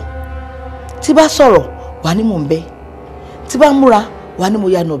mo gọ̀. Tí bá sọ̀rọ̀, wàá ní mo ń bẹ́. Tí bá múra, wàá ní mo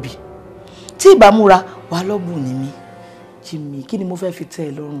ya nọ̀bì. Tí ì bá múra, wàá lọ́bù ní mi. Jimmy, kí ni mo fẹ́ fi tẹ́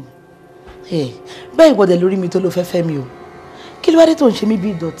ẹ lọ́rùn? Bẹ́ẹ̀ ìwọ́dẹ̀ lórí mi tó ló fẹ́ fẹ́ mi o. Kí ló wá dé tó ń ṣe mí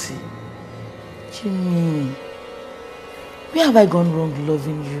bí ìdọ̀tí? Jimmy, where have I gone wrong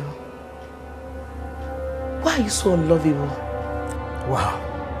loving you? Why are you so unlovable? Wow.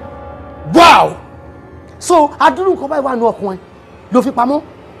 Wow! So, adúrú nǹkan báyìí wà ní ọkàn ẹ ló fi pamọ́.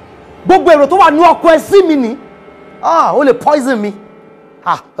 Gbogbo èrò tó wà ní ọkàn ẹ sí mi ni. Ó lè poison mi.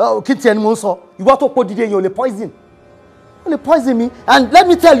 Kí tiẹ̀ ni mo ń sọ? Ìwọ tó pọ̀ dídé yẹn ò lè poison. Ó lè poison me. And let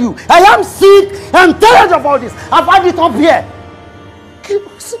me tell you, I am sick and tired of all this. I've had it up here.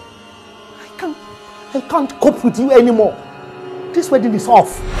 I can't cope with you anymore. This wedding is off.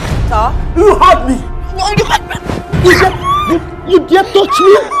 Sir? You hurt me. You dare touch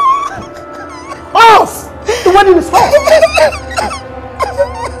me? Off! The wedding is off.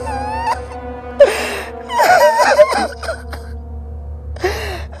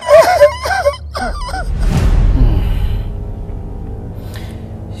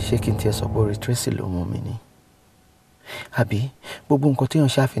 Ṣé kí n tiẹ̀ sọ pé orí Tracy ló mú mi ni? Àbí gbogbo nǹkan tí èèyàn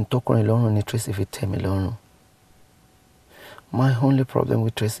ṣàfihàn tọkùnrin lọ́rùn ni Tracy fi tẹ́ mi lọ́rùn. My only problem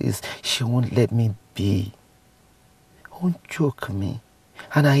with Tracy is she won't let me be. Won't choke me,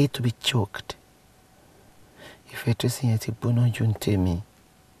 and I hate to be choked. Ìfẹ́ Tracy yẹn ti gbóná ju ń tẹ́ mi.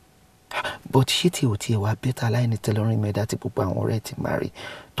 But ṣé tí ò tiẹ̀ wá bẹ́tà láìní tẹ́lọ́rìn mẹ́ta tí gbogbo àwọn ọ̀rẹ́ ti marry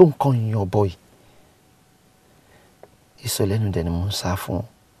tó nǹkan yan boy. Ìsọ̀lẹ́nu dẹ̀ ni mo ń sá fún.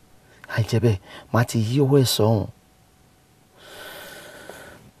 Àìjẹ́bẹ̀ máa ti yí owó ẹ̀ sọ́hùn.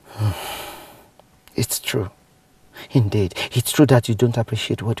 It's true. Indeed, it's true that you don't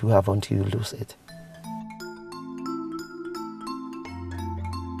appreciate what you have until you lose it.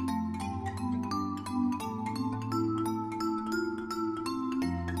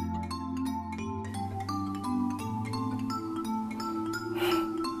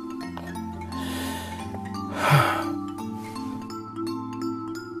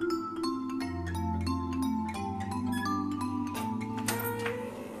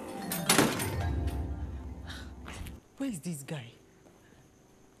 Where is this guy?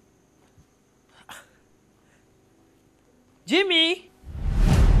 Jimmy!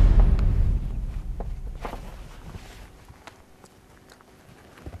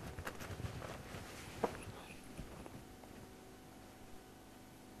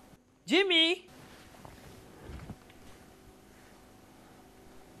 Jimmy!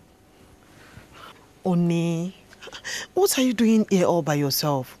 Oni, what are you doing here all by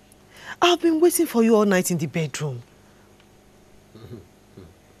yourself? I've been waiting for you all night in the bedroom.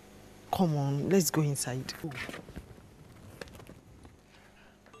 Come on, let's go inside.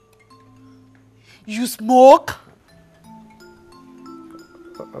 You smoke?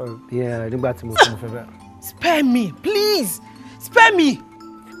 Yeah, nígbà tí mo fẹ́ bẹ́ẹ̀. Spare me, please. Spare me.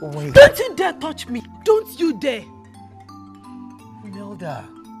 Wait. Don't you dare touch me. Don't you dare. Imelda.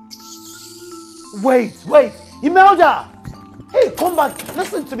 Wait. Imelda. Hey, come back.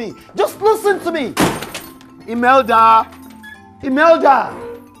 Listen to me. Just listen to me. Imelda.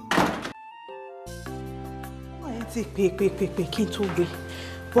 I ti pé kí n tó gbé.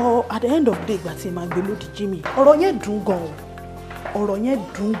 But at the end of the day, ìgbà tí màá gbé lódì Jimmy, ọ̀rọ̀ yẹn dùn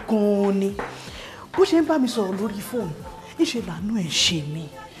gan-an ni. Bó ṣe ń bá mi sọ̀rọ̀ lórí fóònù, níṣe làánú ẹ̀ ṣe mí.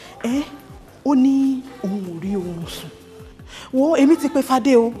 Ó ní òun ò rí oorun sùn. Wo èmi ti pe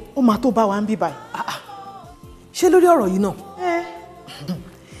Fadé o, ó máa tó bá wa ń bí báyìí. Ṣé lórí ọ̀rọ̀ yìí náà?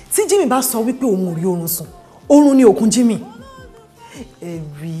 Tí Jimmy bá sọ wípé òun ò rí oorun sùn, oorun ni òkun Jimmy.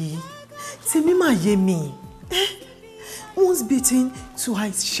 Eri, tèmi máa yé mi. Once bitten,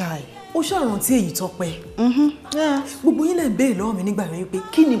 twice shy. Ó ṣàrántí èyí Tọ́pẹ́. Gbogbo yín lè béèrè lọ́wọ́ mi nígbà yẹn pé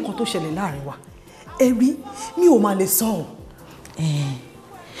kí ni nǹkan tó ṣẹlẹ̀ láàrin wa. Eri, mi ò máa lè sọ ọ́.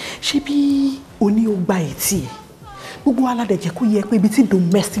 Ṣé bí o ní o gba etí ẹ̀? Gbogbo aládẹ̀jẹ̀ kó yẹ pé ibi tí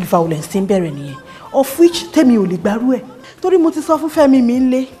domestic violence ti ń bẹ̀rẹ̀ nìyẹn. Of which tèmi ò lè gbárù ẹ̀. Torí mo ti sọ fún Fẹ́mi mi ń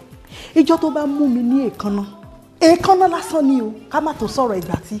lé. Ìjọ́ tó bá mú mi ní èékánná lásán ni o. Ká má tó sọ̀rọ̀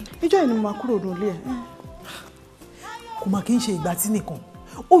ìgbà tí. Ìjọ́ yìí ni mo máa kúrò nílé ẹ̀. Kò má kí n ṣe ìgbà tí nìkan.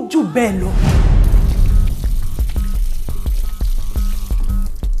 Ó jù bẹ́ẹ̀ lọ.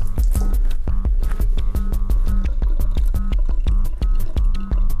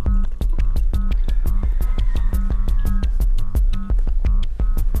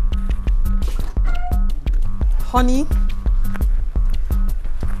 Honey,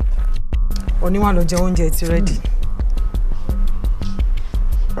 oníwà ló jẹ oúnjẹ ti ready.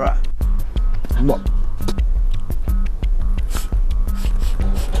 Right. Look.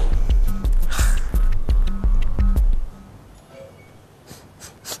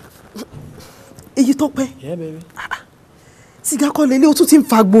 Èyí Tọ́pẹ́. Yeah, baby. Sìgá kọ́ lélẹ̀ ó tún ti ń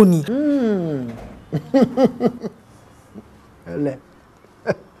fagbó ni. Ele.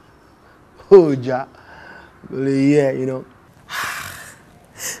 Oja. Yeah, you know.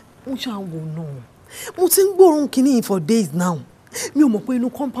 Mo ṣá wo náà. Mo ti ń gbóòórùn kìíní yìí for days now. Mi ò mọ̀ pé inú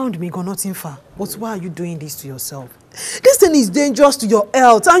compound mi gan-an ti ń fà. But why are you doing this to yourself? This thing is dangerous to your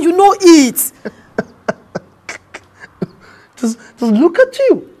health and you know it. Just look at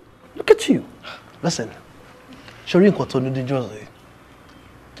you. Look at you. Listen. Ṣorí nǹkan tó ní dangerous yìí.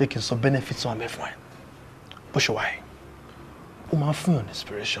 Jẹ́ kí n sọ benefits wọn fún ẹ. Bó ṣe wà yìí. Ó máa ń fún yàn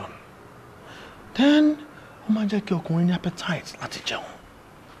inspiration. Then ó máa ń jẹ́ kí ọkùnrin ní appetite láti jẹun.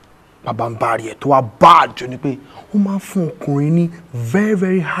 Bàbá ń bá rí ẹ̀ tó wá bad jù ni pé ó máa ń fún ọkùnrin ní very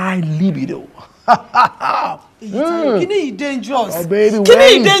very high libido. Kíni yìí dangerous? Oh baby, Kíni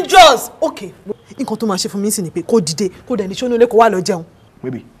yìí dangerous? Okay. Nǹkan tó máa ṣe fún mi sì ni pé kó dìde kó dẹ̀ ní ṣó ní ilé kó wá lọ jẹun.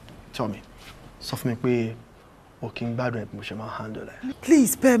 Baby, tell me. Sọ fún mi pé o kì í gbádùn ẹ̀ bí mo ṣe máa handle ẹ̀.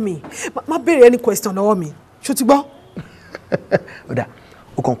 Please spare me. Má béèrè any question lọ́wọ́ mi. Ṣó ti gbọ́? Ó dà,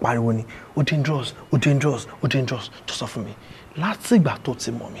 ó kàn pariwo ni, ó dangerous. Just sọ fún mi. Láti ìgbà tó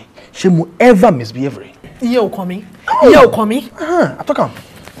ti mọ̀ mi, ṣé mo ever misbehave? Ìyẹn ò kàn mí. Àtọ́kàn,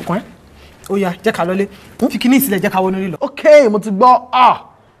 ọkùnrin. Ó yá, jẹ́ ká lọlé. Fi kíní ìsílẹ̀ jẹ́ ká wọnú lílọ. Okay, mo ti gbọ́.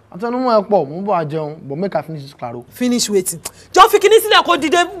 Àtẹnumọ́ ẹ pọ̀, mo ń bọ̀ àjẹun, but make I finish this claro. Finish waiting. Jọ fi kíní sílẹ̀ kó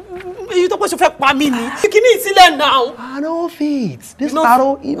dìde. Èyí tó pọ̀ ṣe fẹ́ pa mí ni. Fi kíní ìsílẹ̀ now. I know fit. This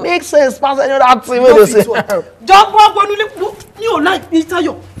claro, it makes sense. Pass any other thing wey dey say. Jọ bọ́ wọnú lílọ. Mi ò láì ní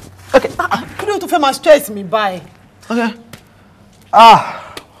Táyọ̀. Okay. Kí ló tó fẹ́ máa stress mi báyìí? Okay.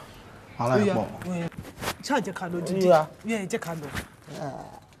 Wàhálà ẹ̀ pọ̀. Ṣáà jẹ́ ká lọ dídí. Jẹ́ ká lọ.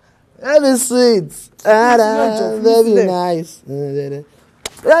 Let me sit. Let me nice.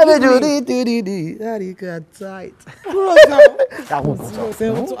 Let me do the. That is tight.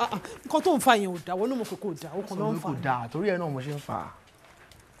 Nǹkan tó ń fa yẹn ò dá, wọ́n ló mọ̀ pé kò dá, ó kàn náà ń fa. Kò dá, torí ẹ̀ náà mo ṣe ń fà.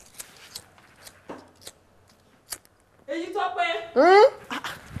 Èyí Tọ́pẹ́.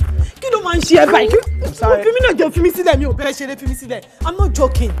 Kí ló máa ń ṣe ẹ báyìí? Fi mí náà jẹ́ fi mí sílẹ̀, mi ò bẹ́ẹ̀ ṣeré fi mí sílẹ̀. I'm not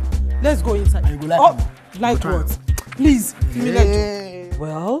joking. Let's go inside. You go like me. Like what? Please, fi mí lẹ́jọ́.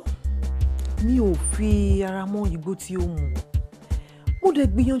 Well, mi ò fi ara mọ́ igbó tí ó mu. Mo dẹ̀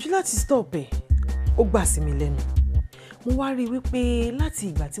gbìyànjú láti stop ẹ̀. Ó gbà sí mi lẹ́nu. Mo wá rí wípé láti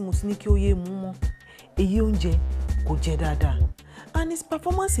ìgbà tí mo ti ní kí ó yé mu mọ́, èyí oúnjẹ kò jẹ dáadáa. And his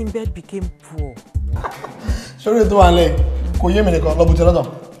performance in bed became poor. Sórí ètò àlẹ́ kò yé mi nìkan lọ́bùtẹ́ lọ́dọ̀.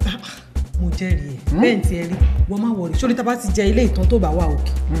 mo jẹ́rìí ẹ̀ bẹ́ẹ̀ ti ẹ rí wọ́n má wọrí sórí tá bá ti jẹ ilé ìtàn tó bá wà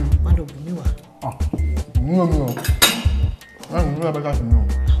òkè má lọ bù mí wá. mi ò ní ọbẹ̀ ká sí mi ò.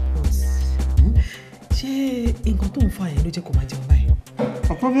 ṣé nǹkan tó ń fa yẹn ló jẹ́ kó máa jẹun báyìí.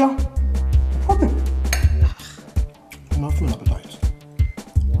 Octavia, fuck it. I'm not full appetite.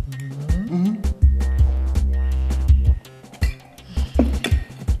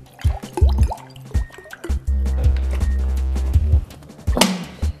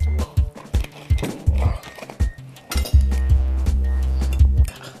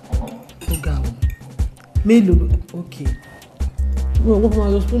 Mélòó okay. Wọ́n máa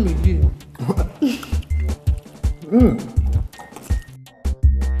lọ spoon méjì.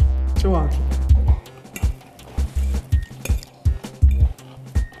 Ṣé wàá kí?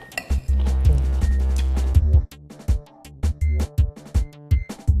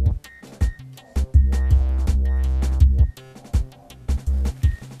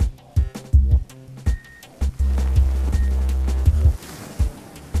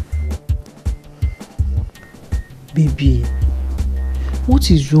 Baby,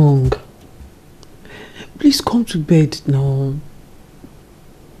 what is wrong? Please come to bed now.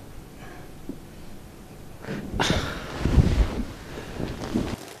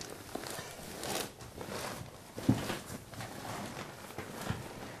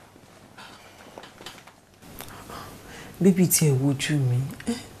 Baby, tí ẹ wojú mi.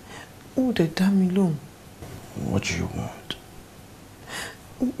 Ó dẹ̀ dá mi lóhùn. What do you want?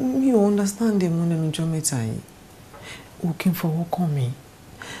 Mi ò understand ẹ̀ mọ́ lẹ́nu ọjọ́ mẹ́ta yìí. O kì í fọwọ́ kàn mí.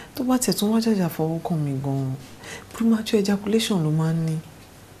 Tó bá tẹ̀ tún wá jàjà fọwọ́ kàn mí gan-an, premature ejaculation ló máa ń ní.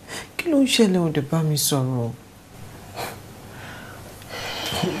 Kí ló ń ṣẹlẹ̀ ó dẹ̀ bá mi sọ̀rọ̀?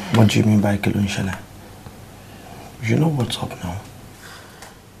 What do you mean by kí ló ń ṣẹlẹ̀? You know what's up now.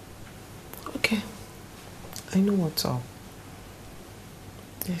 Okay, I know what's up.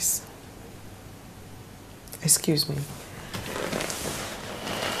 Yes. Excuse me.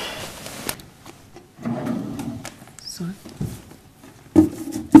 Sorry.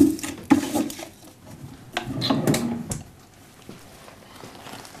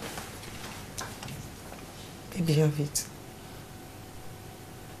 Baby, have it.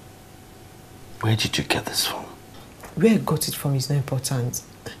 Where did you get this from? Where I got it from is not important.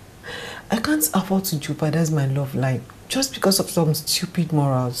 I can't afford to jeopardize my love life just because of some stupid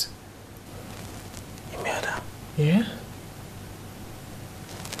morals. Imelda. Yeah?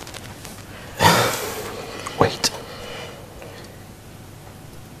 Wait.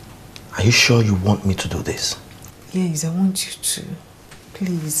 Are you sure you want me to do this? Yes, I want you to.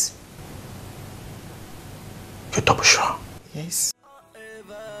 Please. You're double sure? Yes.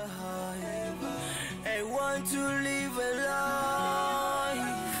 I want to live a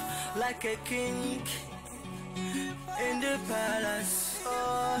life like a king in the palace.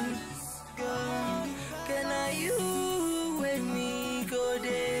 Oh, God. Can I you with me go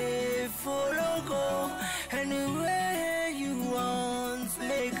there follow go anywhere you want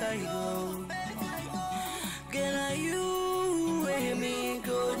make I go. Can I you with me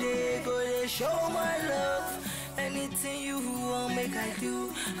go there show my love. Anything you want make I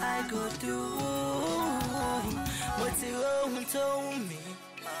do, I go do. What you want to me?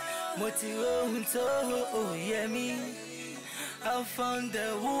 What you want to oh yeah me? I found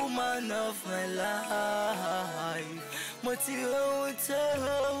the woman of my life. What you want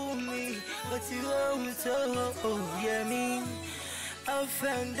to me? What you want to oh yeah me? I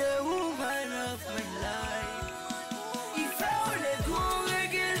found the woman of my life. If I only go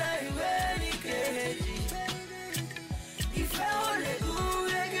regular, very crazy. If I only go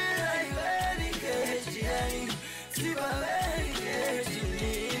regular, very crazy. See my very crazy.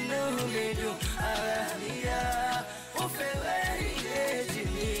 No me do. Arania. Oh, very crazy.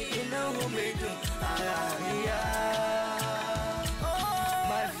 No me do. Arania.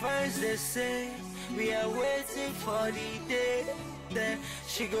 My friends they say we are waiting for the day that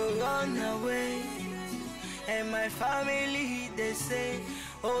she go run away. And my family they say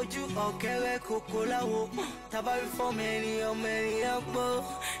oju okere kokolawo tabawi for many ambo.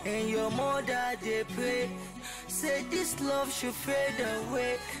 And your mother they pray say this love should fade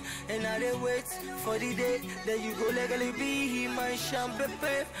away. And now they wait for the day that you go legally be my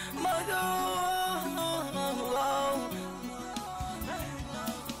champagne mother.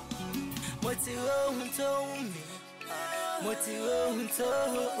 What you want to me? What you want to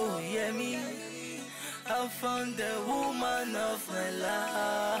oh yeah me? I found the woman of my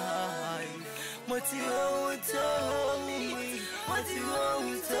life. What you want to me? What you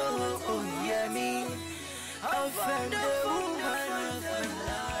want to oh yeah me? I found the woman of my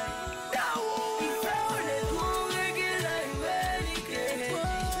life. If I only go regular, very crazy.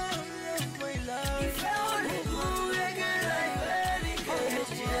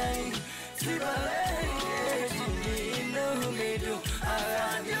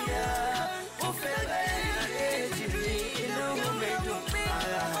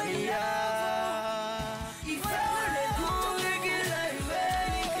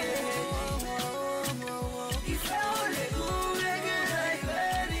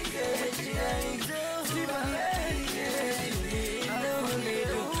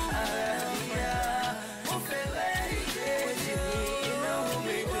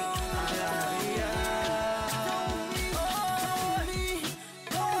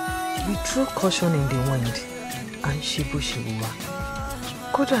 threw caution in the wind and ṣe bó ṣe wù wá.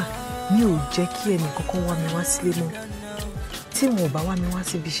 Kódà mi ò jẹ́ kí ẹnì kankan wá mi wá sílé mọ́. Tí wọn ò bá wá mi wá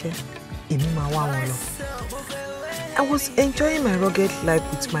síbi iṣẹ́, èmi máa wá wọn lọ. I was enjoying my rugged life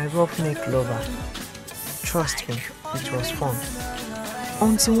with my roughneck lover. Trust me, it was fun.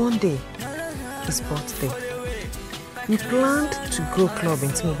 Until one day, his birthday. We planned to go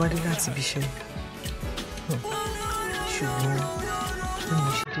clubbing tí mo bá dé láti ibi iṣẹ́. Ṣùgbọ́n bí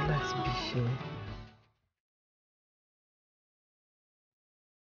mo ṣe dé láti ibi iṣẹ́.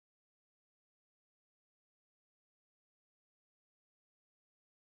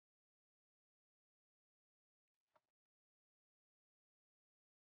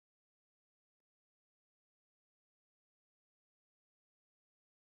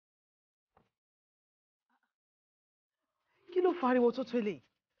 Kí ló fariwo tó tó eléyìí?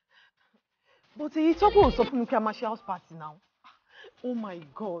 But èyí tó kò sọ fún mi kí a máa ṣe house party now. Oh my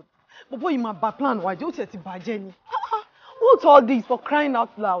God. Bọ̀bọ́ yìí máa bà plan wa jẹ́, ó tiẹ̀ ti bàjẹ́ ni. What's all this for crying out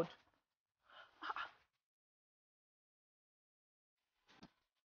loud?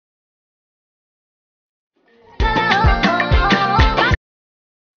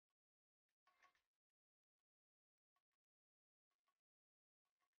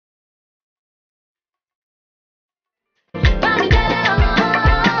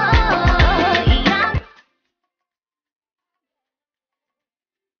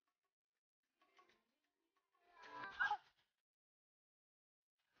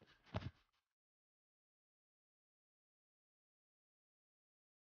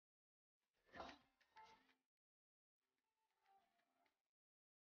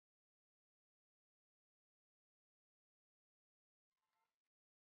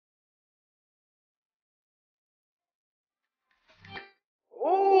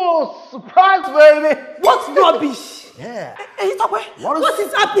 Oh, surprise, baby! What rubbish? Yeah. Hey, what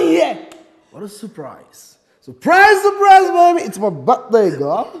is happening here? What a surprise. Surprise, surprise, baby! It's my birthday,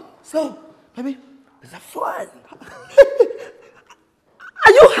 girl. So, baby, is that fun?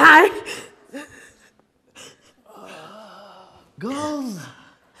 Are you high? Girls,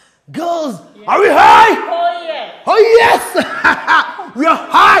 are we high? Oh, yeah. Oh, yes! We are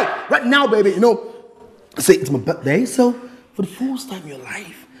high right now, baby. You know, say it's my birthday, so for the first time in your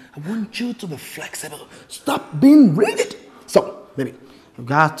life, I want you to be flexible. Stop being rigid. So, baby, you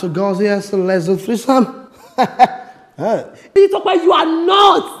got two girls here, so let's do threesome. You are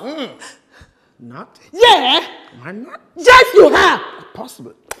not. Not? Yeah. Why not? Yes, you are.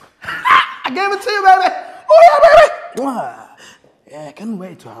 Possible. I gave it to you, baby. Oh, yeah, baby. Yeah, I can't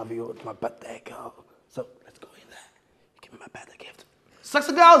wait to have you at my birthday, girl. So, let's go in there. Give me my birthday gift.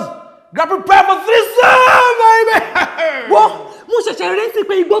 Sexy girls, get prepared for threesome, baby. Whoa, mo ṣẹ̀ṣẹ̀ rántí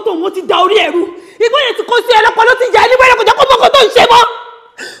pé igbó tó mo ti da orí ẹ̀rù. Igbó yẹn ti kó sí ẹlẹ́pọ̀ ló ti jẹ́ ẹni wẹ́rẹ́ kò jẹ́ kó mọ́ kó tó ń ṣe mọ́.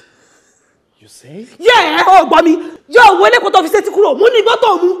 You say? Yeah, ó gbọ́ mi. Yóò wọlé kó tó fi ṣe ti kúrò. Mo ní igbó tó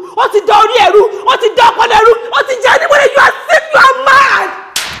mu. Ó ti da orí ẹ̀rù. Ó ti da ọpọlọ ẹ̀rù. Ó ti jẹ́ ẹni wẹ́rẹ́. You are sick, you are mad.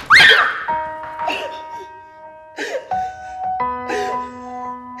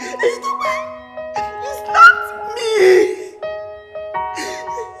 You slapped me.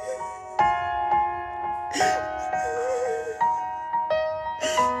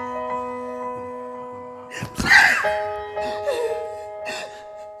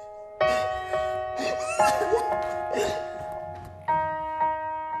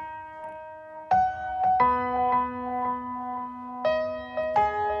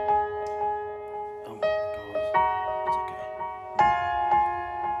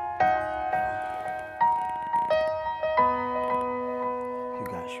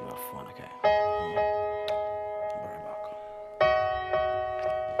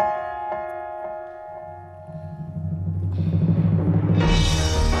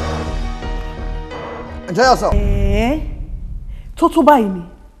 Enjoy yourself. Tó tó báyìí ni.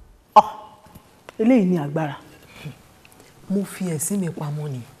 Eléyìí ni agbára. Mo fi ẹ̀sìn mi pamọ́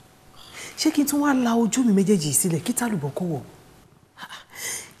ni. Ṣé kí n tún wá la ojú mi méjèèjì sílẹ̀ kí tálùbọ̀ kó wọ̀?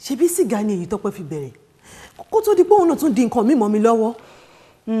 Ṣebí sìgá ni èyí tọ́pẹ́ fi bẹ̀rẹ̀. Kó tó di pé òun náà tún di nǹkan mímọ́ mi lọ́wọ́.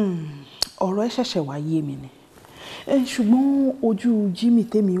 Ọ̀rọ̀ ẹ ṣẹ̀ṣẹ̀ wá yé mi ni. Ṣùgbọ́n ojú Jimmy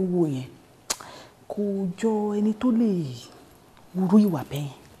tèmi ń wò yẹn kò jọ ẹni tó lè wúrú ìwà bẹ́ẹ̀.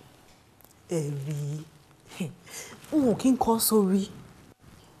 Ẹ̀rí. Wọn kì í kọ́ sórí.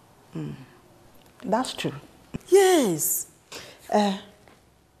 That's true. Yes.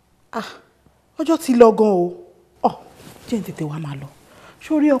 Ọjọ́ ti lọ gan o. Jẹ́ n tètè wá máa lọ.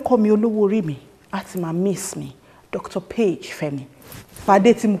 Sórí ọkọ mi olówó orí mi àti máa miss me, Dr. Page Fẹ́mi.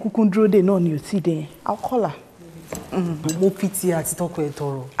 Fàdé tí mo kúkú dúró dè náà ni ò tí dé. I'll call her. Mo fi ti àti tọkọ ẹ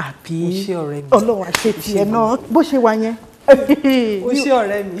tọrọ. Àbí ṣé ọ̀rẹ́ mi. Ọlọ́run àṣẹ tiẹ̀ náà bó ṣe wà yẹn O ṣé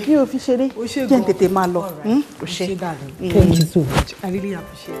ọ̀rẹ́ mi. Mi ò fi ṣeré. O ṣé jẹ́ n tètè máa lọ. O ṣé darling. Thank you so much. I really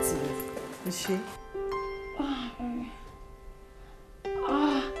appreciate it. O ṣé.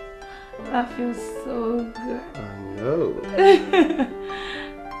 That feels so good. I know.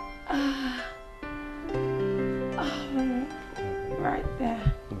 Right there.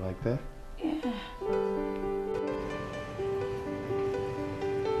 You like that? Yeah.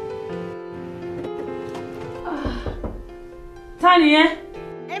 Tani yẹn?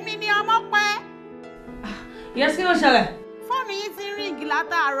 Èmi ni ọmọ pẹ́. Yes, kí ló ṣẹlẹ̀? Fóònù yìí ti ríǹgì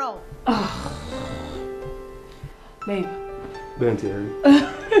látàárọ̀. Babe. Bẹ́ẹ̀ ti rí.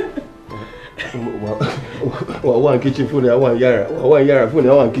 Wà ní kitchen fóònù àwọn yàrá. Wà ní yàrá fóònù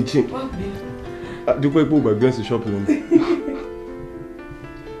àwọn kitchen. Dúpẹ́ pé ó gbàgbé ẹ̀sìn ṣọ́ọ̀pù lónìí.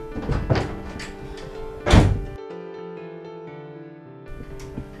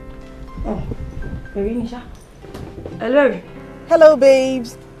 Eri Nisha. Hello. Hello,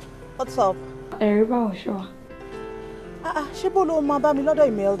 babes. What's up? Eri báwo ṣe wà? Ṣé bó ló máa bá mi lọ́dọ̀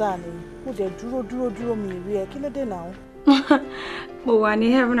Imelda ni? Mo dẹ̀ dúró mi rí ẹ. Kí ló dé náà? Mo wà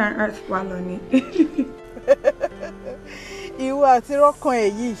ní heaven and earth wà lọ ni. Ìwọ àti rọ́kàn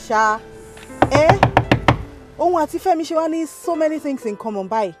ẹ̀ yìí ṣá. Òun àti Fẹ́mi ṣe wá ní so many things in common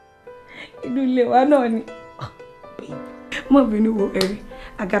báyìí. Inú ilé wa náà ni. Má bínú wo Eri.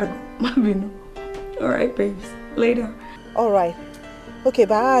 I gotta go. Má bínú. All right, babes. Later. All right. Okay,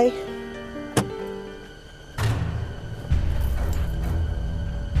 bye.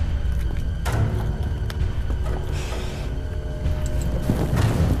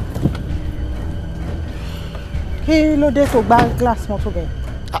 Kí ló dé tó gbá glass mọ́tò bẹ́ẹ̀?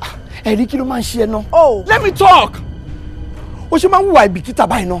 Ẹ̀rí kí ló máa ń ṣe ẹ náà? Oh! Let me talk! O ṣe máa ń hùwà ìbìkítà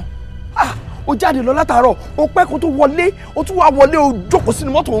báyìí náà. O jáde lọ látàárọ̀, o pẹ́ kó tó wọlé, o tún wá wọlé, o jókòó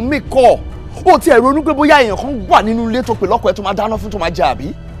sínú mọ́tò ń mẹ́kọ̀. O ti ẹ̀ ronú pé bóyá èèyàn kan wà nínú ilé tó pè lọ́kọ ẹ tó máa dáná fún tó máa jẹ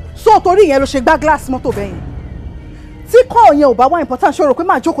àbí? So torí ìyẹn ló ṣe gbá glass mọ́tò bẹ́ẹ̀ yẹn. Tí kọ́ yẹn ò bá wá important ṣòro pé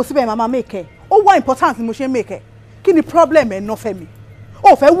máa jókòó síbẹ̀ máa make ẹ̀. Ó wá important ni mo ṣe make ẹ̀. Kí ni problem ẹ̀ ná Fẹ́mi?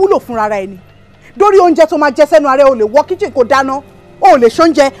 O fẹ́ wúlò fún rárá ẹni. Dórí oúnjẹ tó máa jẹ sẹ́nu ara ẹ o lè wọ kitchen kó dáná. O lè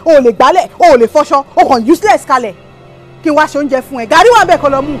ṣoúnjẹ, o lè gbálẹ̀, o lè fọṣọ, o kàn useless kalẹ̀. Kí n wá ṣoúnjẹ fún ẹ. Gàrí wà bẹ́ẹ̀ kọ́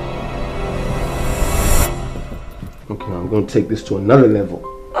lọ mú. Okay, I'm going to take this to another level.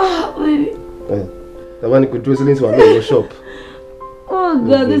 Baby. The one you could drizzle into our shop. Oh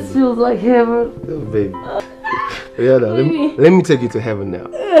God, this feels like heaven. Oh, baby. Yeah, no, let me take you to heaven now.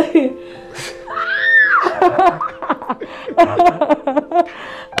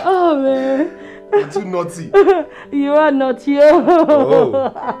 Oh man. You're too naughty. You are naughty.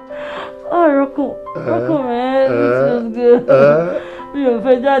 Oh, Rocco, man, this feels good. We are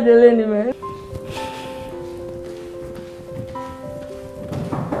fed out the lane, man.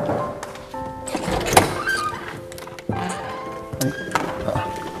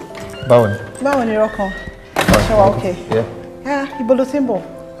 Báwo ni Rocco? Ṣé wà okay? Yeah. Ibo ló ti ń bọ̀?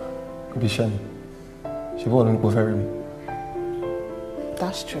 Ibi iṣẹ́ ni. Ṣé bọ́ọ̀lù ní kò fẹ́ rí mi?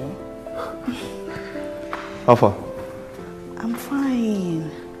 That's true. How far? I'm fine.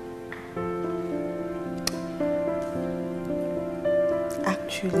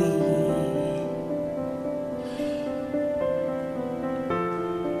 Actually...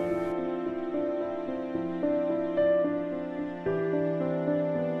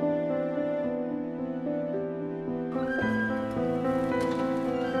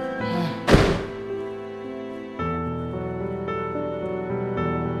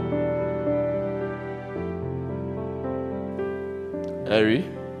 Eri?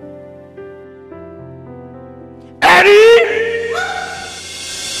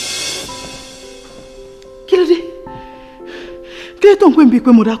 Kí ló dé? Kí ló tó ń pè mí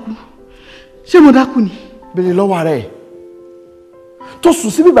pé mo dákú? Ṣé mo dákú ni? Bèrè lọ́wọ́ ara ẹ̀. Tó sùn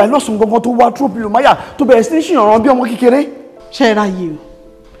sí bíbá ìlọ́sùn gangan tó wá tró pìlò máyà tó bẹ̀rẹ̀ sí ní ṣìyànràn bí ọmọ kékeré. Ṣé ẹ ráyè o?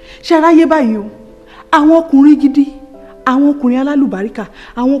 Ṣé ẹ ráyè báyìí o? Àwọn ọkùnrin gidi, àwọn ọkùnrin alálùbáríkà,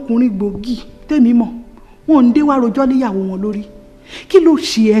 àwọn ọkùnrin gbòógì tèmi mọ̀, wọn ń dé wá rojọ́ léyàwó wọn lórí. Kí ló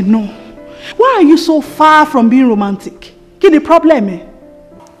ṣe ẹ náà? Why are you so far from being romantic? Kí ni problem ẹ?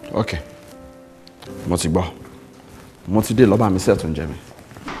 Okay. Mo ti gbọ́. Mo ti dé lọ bá mi set oúnjẹ mi.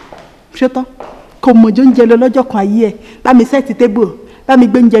 Ṣé tán? Kò mọ̀jọ́ oúnjẹ lọ lọ́jọ́ kan ayé ẹ̀. Bá mi set table, bá mi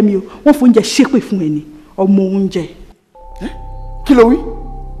gbé oúnjẹ mi o. Wọ́n fún oúnjẹ ṣépè fún ẹ ni. Ọmọ oúnjẹ. Kí ló wí?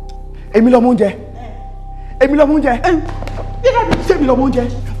 Èmi lọmọ oúnjẹ. Èmi lọmọ oúnjẹ. Ṣé mi lọmọ oúnjẹ?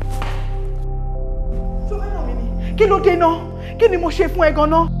 Kí ló dé náà? Kí ni mo ṣe fún ẹ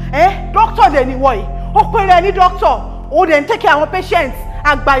gan-an? Dókítà dẹ̀ ni wọ̀ yìí. Ó pèrè ẹ ní dókítà. Ó dẹ̀ ń take care àwọn patients.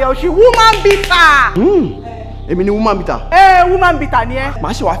 Àgbàyà òṣì woman beater. èmi ni woman beater. Woman beater ni ẹ.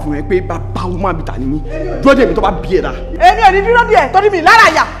 Màá ṣe wá fi hàn pé bàbá woman beater ni mí. Dúró dè mí tó bá bí ẹ dá. Èmi ò ní dúró díẹ̀ torí mi lára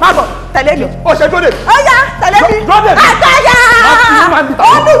yà. Má bọ̀ tẹ̀lé mi. Ó ṣe dúró dè mí. Ó yá tẹ̀lé mi. Dúró dè mí. Àtàyà.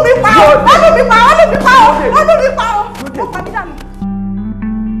 Ọdún mi pa ọ́. Ọdún mi pa ọ́. Ọdún mi pa ọ́. Ọdún mi pa ọ́. Ó pa mí dànù.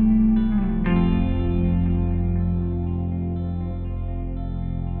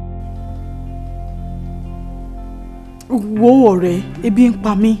 Wo ọ̀rẹ́, ebi ń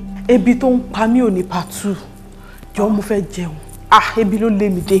pa mí. Ebi tó ń pa mí ò ní part 2. Jọ̀ọ́ mo fẹ́ jẹun. Ebi ló lé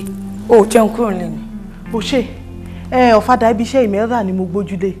mi dé. Ó jẹun kúrò lẹ́nu. Bó ṣe ọ̀fadà ibi iṣẹ́ Imelda ni mo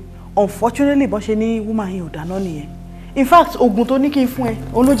gbójúlé. Unfortunately bọ́n ṣe ní woman yẹn ò dáná nìyẹn. In fact oògùn tó ní kí n fún ẹ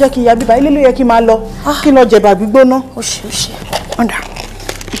òun ló jẹ́ kí n ya bíbá ilé ló yẹ kí n máa lọ kí n lọ jẹ̀bà gbígbóná. Ó ṣe ọ̀dà.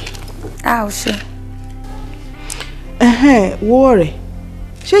 Ó ṣe. Wo ọ̀rẹ́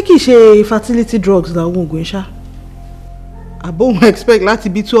ṣé kìí ṣe fertility drugs làwọn oògùn ṣá? Àbó òun expect láti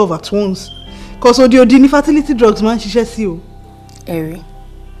bí 12 at once cause odi ní fertility drugs máa ń ṣiṣẹ́ sí o. Eri,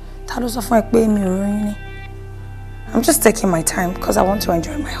 ta ló sọ fún ẹ pé mi ò ròyìn ni? I'm just taking my time because I want to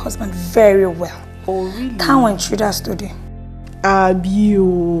enjoy my husband very well. Oh, really? Táwọn intruders tó dé. Àbí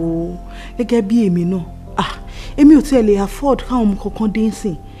o, gẹ́gẹ́ bí èmi náà. Èmi ò tiẹ̀ lè afford káwọn ọmọ kankan dé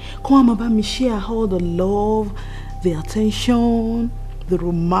nsìn. Kọ́ wọn máa bá mi share all the love, the attention, the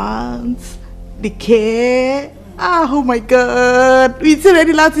romance, the care. Oh my God. Mi ti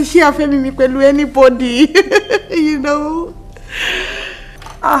ready láti share fẹ́mi mi pẹ̀lú anybody. You know.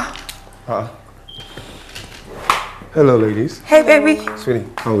 Hello, ladies. Hey, baby. Sweetie,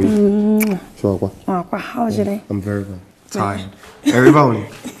 how are you? Sure, how was your day? I'm very well. Tired. Eri, báwo ni?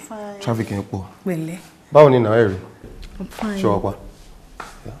 Fine. Traffic ain't poor. Really? Báwo ni now, Eri? I'm fine. Sure,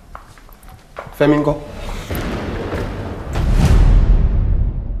 Fẹ́mi ńkọ́?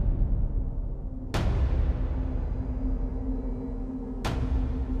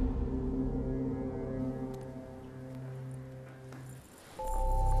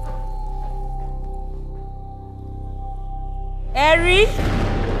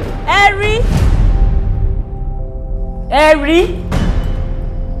 Eri!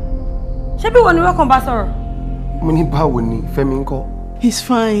 Ṣé bí wọ́n ni wọ́n kàn bá sọ̀rọ̀? Mo ní báwo ni Fẹ́mi ńkọ́? He's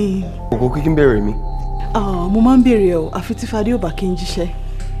fine. Ògo kíkí ń bèrè mi. Mo máa ń bèrè ọ́ àfi tí Fadé ò bá kí n jíṣẹ́.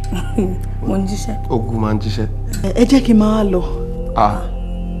 Mo ń jíṣẹ́. Ogun máa ń jíṣẹ́. Ẹ jẹ́ kí n máa lọ.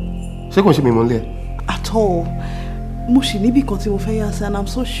 Ṣé kò ń ṣe mi mọ́ nílé ẹ̀? At all. Mo ṣì níbì kan tí mo fẹ́ yá sí and I'm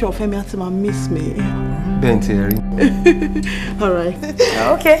so sure Fẹ́mi á ti máa miss me. Bẹ́ẹ̀ ni ti ẹ̀ rí. All right.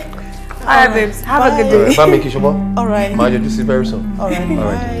 Okay. All right, babes. Have a good day. Bá mi kí ṣùgbọ́n. All right. Máa yọjú sí very soon. All right.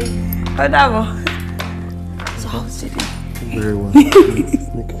 Bye. Ó dàbọ̀. So how was it? Very well.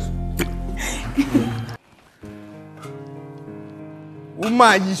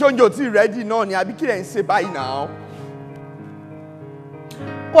 Woman yìí ṣoúnjẹ ò tí ready náà ni àbí kí lẹ̀ ń ṣe báyìí náà?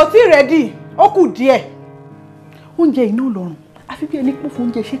 Kò tí ready, ó kù díẹ̀. Oúnjẹ iná lọ́rùn. Àfi bí ẹni pọ̀ fún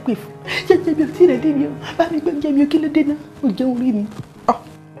oúnjẹ ṣépè fún. Jẹ́jẹ́ mi ò tí ready mi o. Bá mi gbé oúnjẹ mi ò kí ló dé náà. Oúnjẹ orí mi.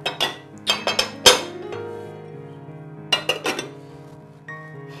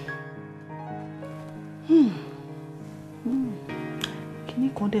 Kíní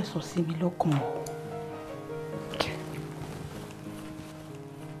kan dẹ̀ sọ sí mi lọ́kàn o.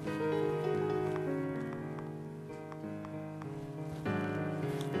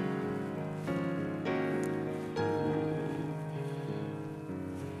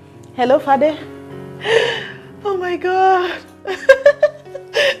 Hello, Fade. Oh my God.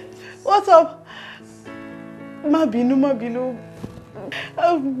 What's up? Má bínú.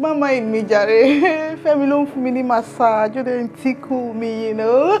 Mama in mi jàre. Fẹ́mi ló ń fún mi ní massage. You didn't tickle me, you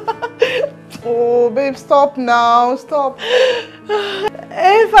know. Oh, babe, stop now. Stop.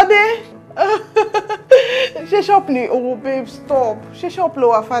 Hey, Fade. Ṣé shop ni? Oh, babe, stop. Ṣé shop lo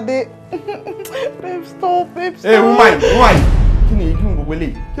wà, Fade? Babe, stop. Hey, woman. Kí ni gbogbo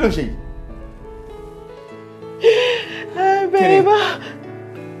eléyìí? Kí ló ń ṣe yìí? Babe.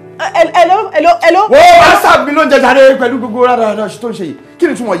 Hello. Wọ́n WhatsApp mi ló ń jẹjàre pẹ̀lú gbogbo rárá tó ń ṣe yìí. Kí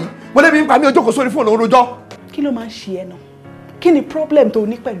ni túmọ̀ yìí? Mo lébi ń pa mí ó jókòó sórí fóònù orojọ́. Kí ló máa ń ṣe ẹ náà? Kí ni problem tó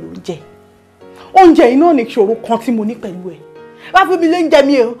ní pẹ̀lú oúnjẹ? Oúnjẹ yìí náà ni ìṣòro kan tí mo ní pẹ̀lú ẹ. Bá fún mi lóúnjẹ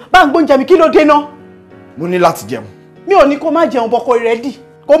mi o, bá ń gbóúnjẹ mi kí ló dé náà? Mo ní láti jẹun. Mi ò ní kó má jẹun bọ̀ kó ready.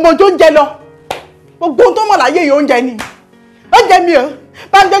 Kò mọ ojú oúnjẹ lọ. Gbogbo ohun tó mọ̀ láyé yìí oúnjẹ ni. Oúnjẹ mi o,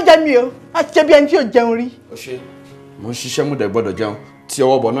 bá ń gbóúnjẹ mi o, a ṣe bí ẹni tí ò jẹun rí. Ó ṣe, mo ń ṣiṣẹ́ mú dẹ̀ gbọ́dọ̀ jẹun tí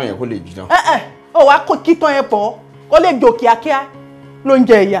ọwọ́ bọ̀ náà yẹn kó lè jiná. Ó wá kó kíntàn ẹ pọ̀ kó lè jò kíákíá ló ń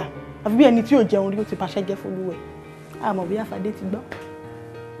jẹ ìyà àfi bí ẹni tí ò jẹun rí ó ti pàṣẹ jẹ fólúwẹ̀ àmọ́ bí Fadé ti gbọ́.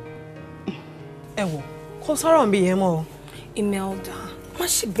 Ẹ wò kó sọ̀rọ̀ bí yẹn mọ́ o. Imelda má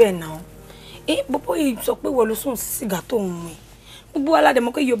ṣe bẹ́ẹ̀ náà bọ́bọ́ yìí sọ pé wọ́n ló sùn sí sìgá tó ń mu gbogbo aládé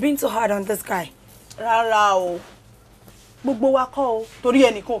mọ̀ pé you're being too hard on this guy. Rárá o. Gbogbo wa kọ́ o torí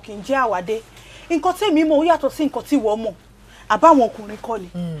ẹnìkan kì í jẹ́ àwádé. Nǹkan tí èmi mọ̀ ó yàtọ̀ sí nǹkan tí ìwọ mọ̀. Àbáwọn ọkùnrin kọ́ ni.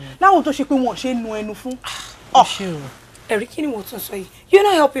 Láwọn tó ṣe pé wọn ò ṣe nu ẹnu fún. Eri, kí ni mo tún sọ yìí? You're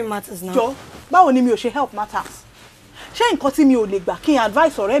not helping matters now. Jọ, báwo ni mi ò ṣe help matters? Ṣé nǹkan tí mi ò lè gbà kí n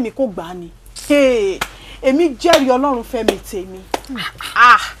advice ọ̀rẹ́ mi kó gbà ni? Èmi jẹ́rìí Ọlọ́run fẹ́ mi tèmi.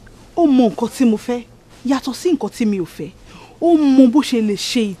 Ó mọ nǹkan tí mo fẹ́ yàtọ̀ sí nǹkan tí mi ò fẹ́. Ó mọ bó ṣe lè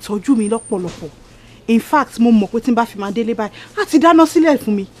ṣe ìtọ́jú mi lọ́pọ̀lọpọ̀. In fact, mo mọ̀ pé tí n bá fi máa délé báyìí, á ti dáná sílẹ̀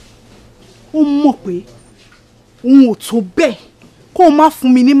fún mi. Ó mọ̀ pé òun ò tó bẹ́ẹ̀ kó má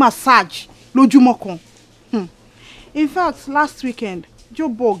fún mi ní massage lójúmọ́ kan. In fact, last weekend,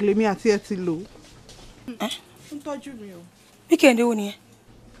 Joburg lèmi àti ẹ ti lò. Ń tọ́jú mi o. Weekend wo ni ẹ?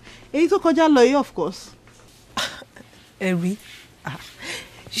 Èyí tó kọjá lọ yìí, of course. Eri,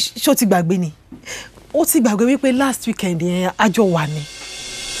 ṣó ti gbàgbé ni? Ó ti gbàgbé wípé last weekend yẹn àjọ wà ni.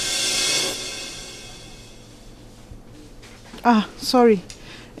 Sorry.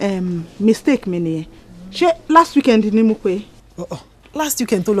 Mistake mi nìyẹn. Ṣé last weekend ni mo pè? Last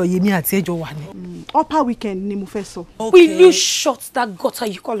weekend tó lọ yèmí àti ẹjọ wà ni. Upper weekend ni mo fẹ́ sọ. Will you shut that gutter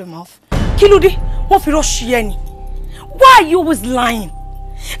you call your mouth? Kí ló dé? Wọ́n fi rush yẹ ni. Why are you always lying?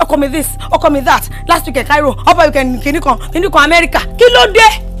 Ọkọ mi this, ọkọ mi that. Last weekend Cairo, upper weekend kìnìkan America. Kí ló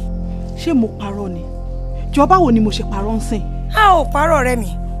dé? Ṣé mo parọ́ ni? Jọ báwo ni mo ṣe parọ́ ń sìn? A ò parọ́ ọ̀rẹ́ mi.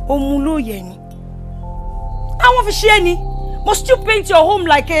 Ó mú lóye ni. Àwọn fi ṣe ni. Must you paint your home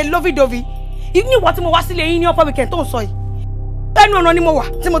like a lovey-dovey? Ní ìwọ tí mo wá sílé yín ní upper weekend tó ń sọ yìí. Ẹnu ọ̀nà ni mo wà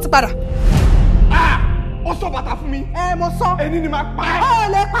tí mo ti padà. Ó sọ bàtà fún mi. Mo sọ. Ẹni ni máa pa ẹ́. Ó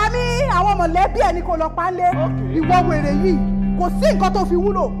lè pa mí. Àwọn mọ̀lẹ́bí ẹni kò lọ pa lé. Ìwọ wèrè yìí kò sí nǹkan tó fi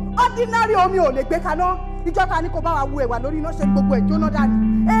wúlò. Ordinary omi ò lè gbé kaná. Ìjọ ta ni kò bá wa wu ẹ̀wà lórí iná ṣe gbogbo ẹ̀ jóná dání.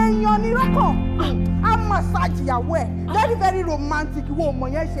 Èèyàn ni lọ́kàn. A massage ìyàwó ẹ̀. Very very romantic wo mọ̀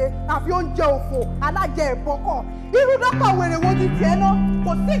yẹn ṣe. Àfi oúnjẹ òfò alájẹ ìbọ̀kọ̀. Irú dọ́kọ̀ wèrè wo ti tiẹ̀ náà?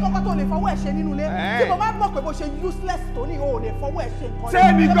 Kò sí nǹkan tó lè fọwọ́ ẹ̀ ṣe nínú ilé. Tí mo bá mọ̀ pé bó ṣe useless tó ní o ò lè fọwọ́ ẹ̀ ṣe nǹkan. Ṣé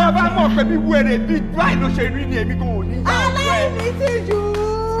èmi gan bá mọ̀ pé bí wèrè bí dry ló ṣe rí ni èmi gan ò ní yà wẹ̀? Aláìní tìjú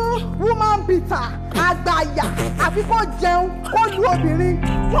woman beater àgbàyà àfi kó jẹun kó lu obìnrin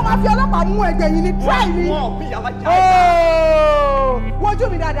wọ́n máa fi ọlọ́pàá mú ẹgbẹ́ yìí ní try ni. Wojú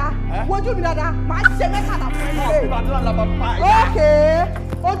mi dáadáa wojú mi dáadáa máa ṣe mẹ́kàlá fún ẹ nílé. Ok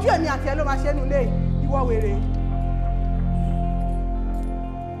ojú èmi àti ẹ ló máa ṣe nulẹ̀ ìwọ wèrè.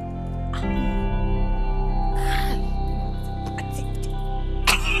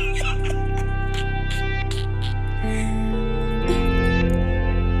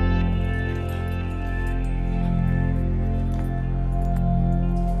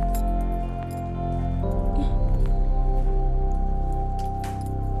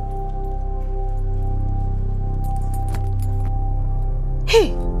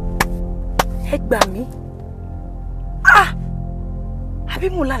 Ẹ gbà mí. Àbí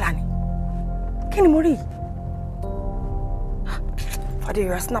mo lálàá ni? Kí ni mo rí? Fade,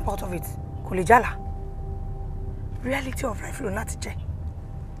 you are snap out of it. Kò lè jálà. Reality of life ló láti jẹ.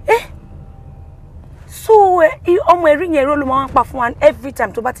 So ọmọ ẹ̀rí yẹn ló máa ń pa fún wa every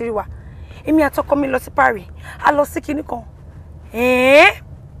time tó bá ti rí wa. Èmi àtọkọ mi lọ sí Paris. A lọ sí kinní kan.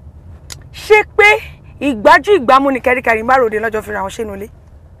 Ṣé pé ìgbájú ìgbámú ni kẹ́ríkẹ́rí má ròde lọ́jọ́ fi ra wọn ṣe nulẹ̀?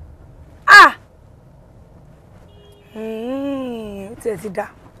 Ó tiẹ̀ ti dá.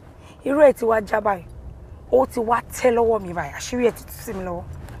 Irú ẹ̀ ti wá já báyìí. Ó ti wá tẹ́ lọ́wọ́ mi báyìí. Àṣírí ẹ̀ ti tú sí mi lọ́wọ́.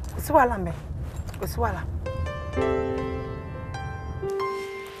 Kò sí wàhálà ńbẹ̀. Kò sí wàhálà.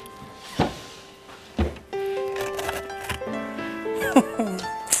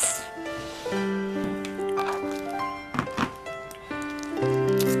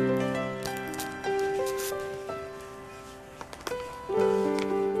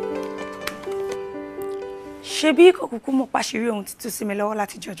 Ṣebí kò kúkú mọ̀ pàṣírí ohun tí tú sí mi lọ́wọ́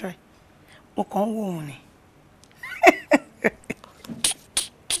láti jọjọ́ ẹ̀. Mo kàn ń wò òun ni.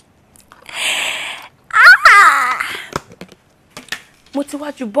 Mo ti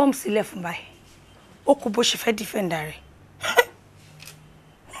wá ju bọ́ọ̀mù sílẹ̀ fún báyìí. Ó kú bó ṣe fẹ́ dìfẹ́ǹdà rẹ̀.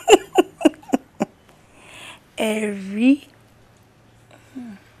 Ẹ̀rí.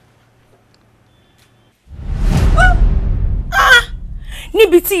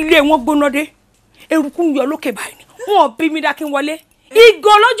 Níbi tí ilé wọn gbóná dé. Eruku ń yọ lókè báyìí ni wọn bí mi dá kí n wọlé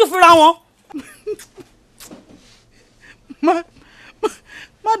igo lójú fúnra wọn.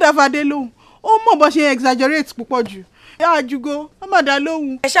 má dá Fadé lóhùn ó mọ̀ bó ṣe exaggerate púpọ̀ jù àjùgò ó má dá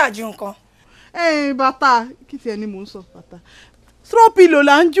lóhùn. Ẹ ṣáàjú nǹkan. Bàtà kí tiẹ̀ ni mò ń sọ bàtà throw pillow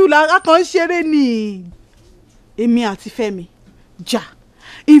là ń jù lákàn ń ṣeré ni èmi àti Fẹ́mi jà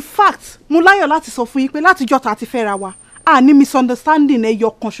in fact mo láyọ̀ láti sọ fún yín pé látijọ́ ta ti fẹ́ra wa Ní misunderstanding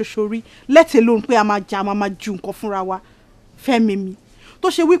ẹyọ kan ṣoṣo rí, let alone pé a máa jà máa ju nǹkan fúnra wa. Fẹ́mi mi. Tó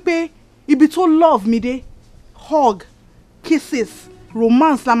ṣe wípé ibi tó love mi dé, hug, kisses,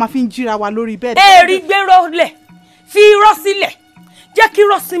 romance la máa fi ń jíra wa lórí bed. Eri gbéró lẹ̀, fi irọ́ sílẹ̀. Jẹ́ kí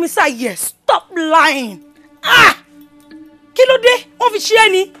irọ́ sinmi sáyé, stop lying. Kí ló dé? Wọ́n fi ṣe é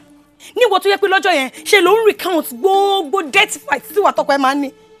ni. Níwọ tó yẹ pé lọ́jọ́ yẹn ṣe ló ń recount gbogbo death fight tí wà tọkọ ẹ máa ń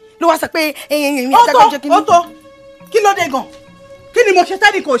ní. Ló wá sọ pé ẹ̀yin ìtajà jẹ́ kí ni. Ó tó, kí ló dé gan? Kí ni mo ṣe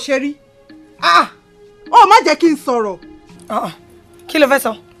tẹ́nì kò ṣe rí? Ó má jẹ́ kí n sọ̀rọ̀. Kí ló fẹ́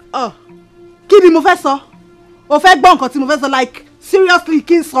sọ? Kí ni mo fẹ́ sọ? O fẹ́ gbọ́ nǹkan tí mo fẹ́ sọ, like seriously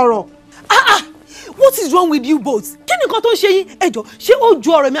kí n sọ̀rọ̀. What is wrong with you both? Kí ni nǹkan tó ń ṣe yín? Ẹ jọ̀ọ́, ṣé ó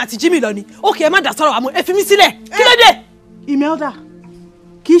ju ọ̀rọ̀ mi àti Jimmy lọ ni? Okay, ẹ má dá sọ̀rọ̀ àmọ́ ẹ fi mí sílẹ̀. Kí ló dé? Imelda,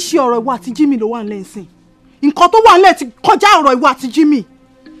 kì í ṣe ọ̀rọ̀ ìwọ àti Jimmy ló wà nílẹ̀ ńsìn. Nǹkan tó wà nílẹ̀ ti kọjá ọ̀rọ̀ ìwọ àti Jimmy.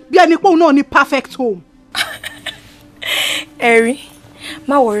 Bí ẹni pé òun náà ní perfect home. Eri,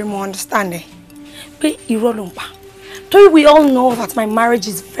 má worry, mo understand ẹ. Pé irọ́ ló ń pa. Torí we all know that my marriage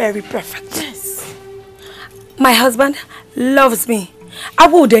is very perfect. Yes. My husband loves me. I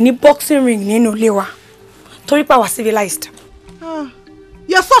would any boxing ring nínú ilé wa. Torí pa wa civilized.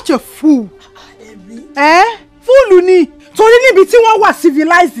 You're such a fool. Fool ni. Torí níbi tí wọ́n wà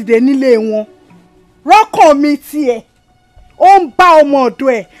civilized dé nílé wọn. Rọ́kàn mi tiẹ̀. Ó ń bá ọmọ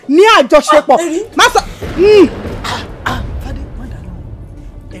ọ̀dọ̀ ẹ̀ ní àjọṣepọ̀. Má sọ. Fadé, má dáná.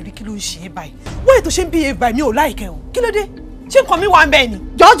 Eri kí ló ń ṣe é báyìí? Wọ́n ètò ṣe ń behave báyìí mi ò láìkẹ́ o. Kí ló dé? Ṣé nǹkan mi wà ń bẹ́ẹ̀ ni?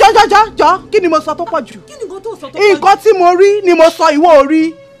 Jọ, kí ni mo sọ tó pọ̀ jù? Kí ni nǹkan tó sọ tó pọ̀ jù? Nǹkan tí mo rí ni mo sọ, ìwọ ò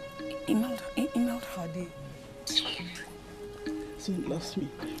rí. Imelda. Fadé. Someone loves me.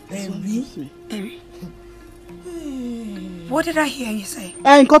 Eri. What did I hear you say?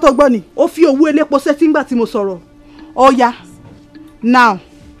 Nǹkan tó gbọ́ ni, ó fi owó elépo sétí ńgbà tí mo sọ̀rọ̀. Ọya, now,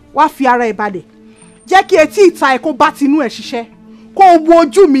 wá fi ara ẹ̀ balẹ̀. Jẹ́ kí etí ìta ẹ̀ kó bá tinú ẹ̀ ṣiṣẹ́. Kó wo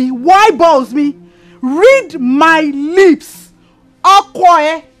ojú mi, wo eyeballs mi, read my lips. Ọkọ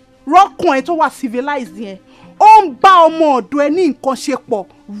ẹ, rọ́kàn ẹ tó wà civilized yẹn. Ó ń bá ọmọ ọ̀dọ̀ ẹ ní nǹkan ṣe pọ̀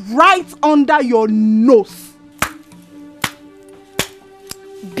right under your nose.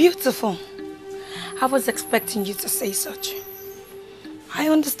 Beautiful. I was expecting you to say such. I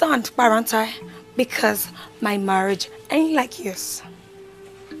understand, Parantai, because my marriage ain't like yours.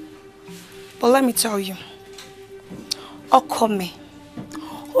 But let me tell you, ọkọ mi,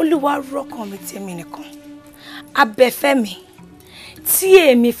 Olúwa rọ́kàn mi tèmi nìkan. Abẹ́fẹ́ mi, tí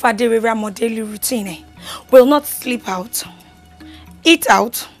èmi Fadérera mọ daily routine will not sleep out, eat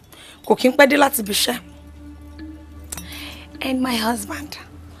out, kò kí n pẹ́ dé láti ibi iṣẹ́. And my husband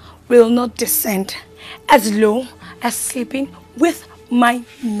will not descend as low as sleeping with my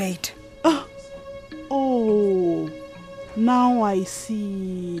maid. Oh, now I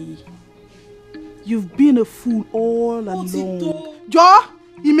see. You've been a fool all along. Jọ,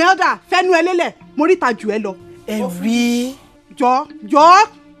 Imelda, fẹ́nu ẹ lélẹ̀, mo rí ta jù ẹ lọ. Eri. Jọ,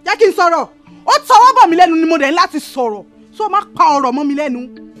 jẹ́ kí n sọ̀rọ̀. Ó tọwọ́ bọ̀ mí lẹ́nu ni mo dẹ̀ láti sọ̀rọ̀. So má pa ọ̀rọ̀ mọ́ mi lẹ́nu.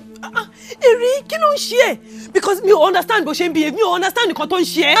 Eri, kí ló ń ṣe ẹ́? Because mi ò understand bó ṣe ń behave, mi ò understand nǹkan tó ń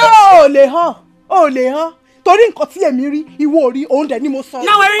ṣe ẹ́. Ó lè hàn. Torí nǹkan tí èmi rí, ìwọ ò rí, òun dẹ̀ ni mo sọ.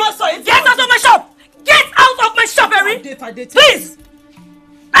 Now, Eri, get out of my shop! Get out of my shop, Eri! Please!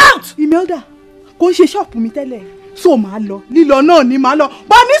 Out! Imelda, kò ń ṣe ṣọ́ọ̀pù mi tẹ́lẹ̀. So máa lọ, lílọ náà ni máa lọ.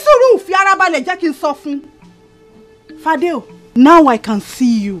 Bọ̀ ní sùúrù, fi ara balẹ̀ jẹ́ kí n sọ fún. Fadé, now I can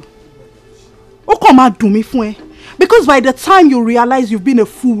see you. Ó kàn máa dùn mí fún ẹ. Because by the time you realize you've been a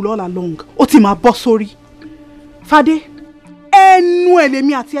fool all along, ó ti máa bọ́ sórí. Fadé, ẹnu ẹ̀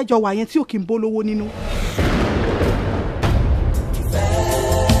lèmi àti ẹjọ́ wà yẹn tí ò kí ń bó lówó nínú.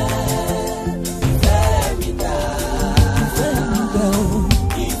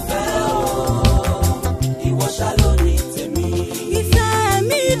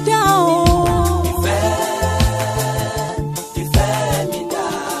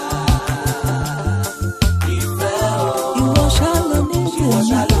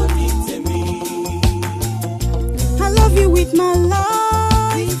 With my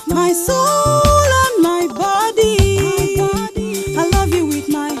life, my soul and my body. I love you with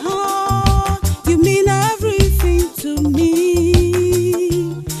my heart. You mean everything to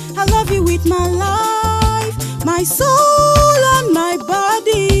me. I love you with my life, my soul.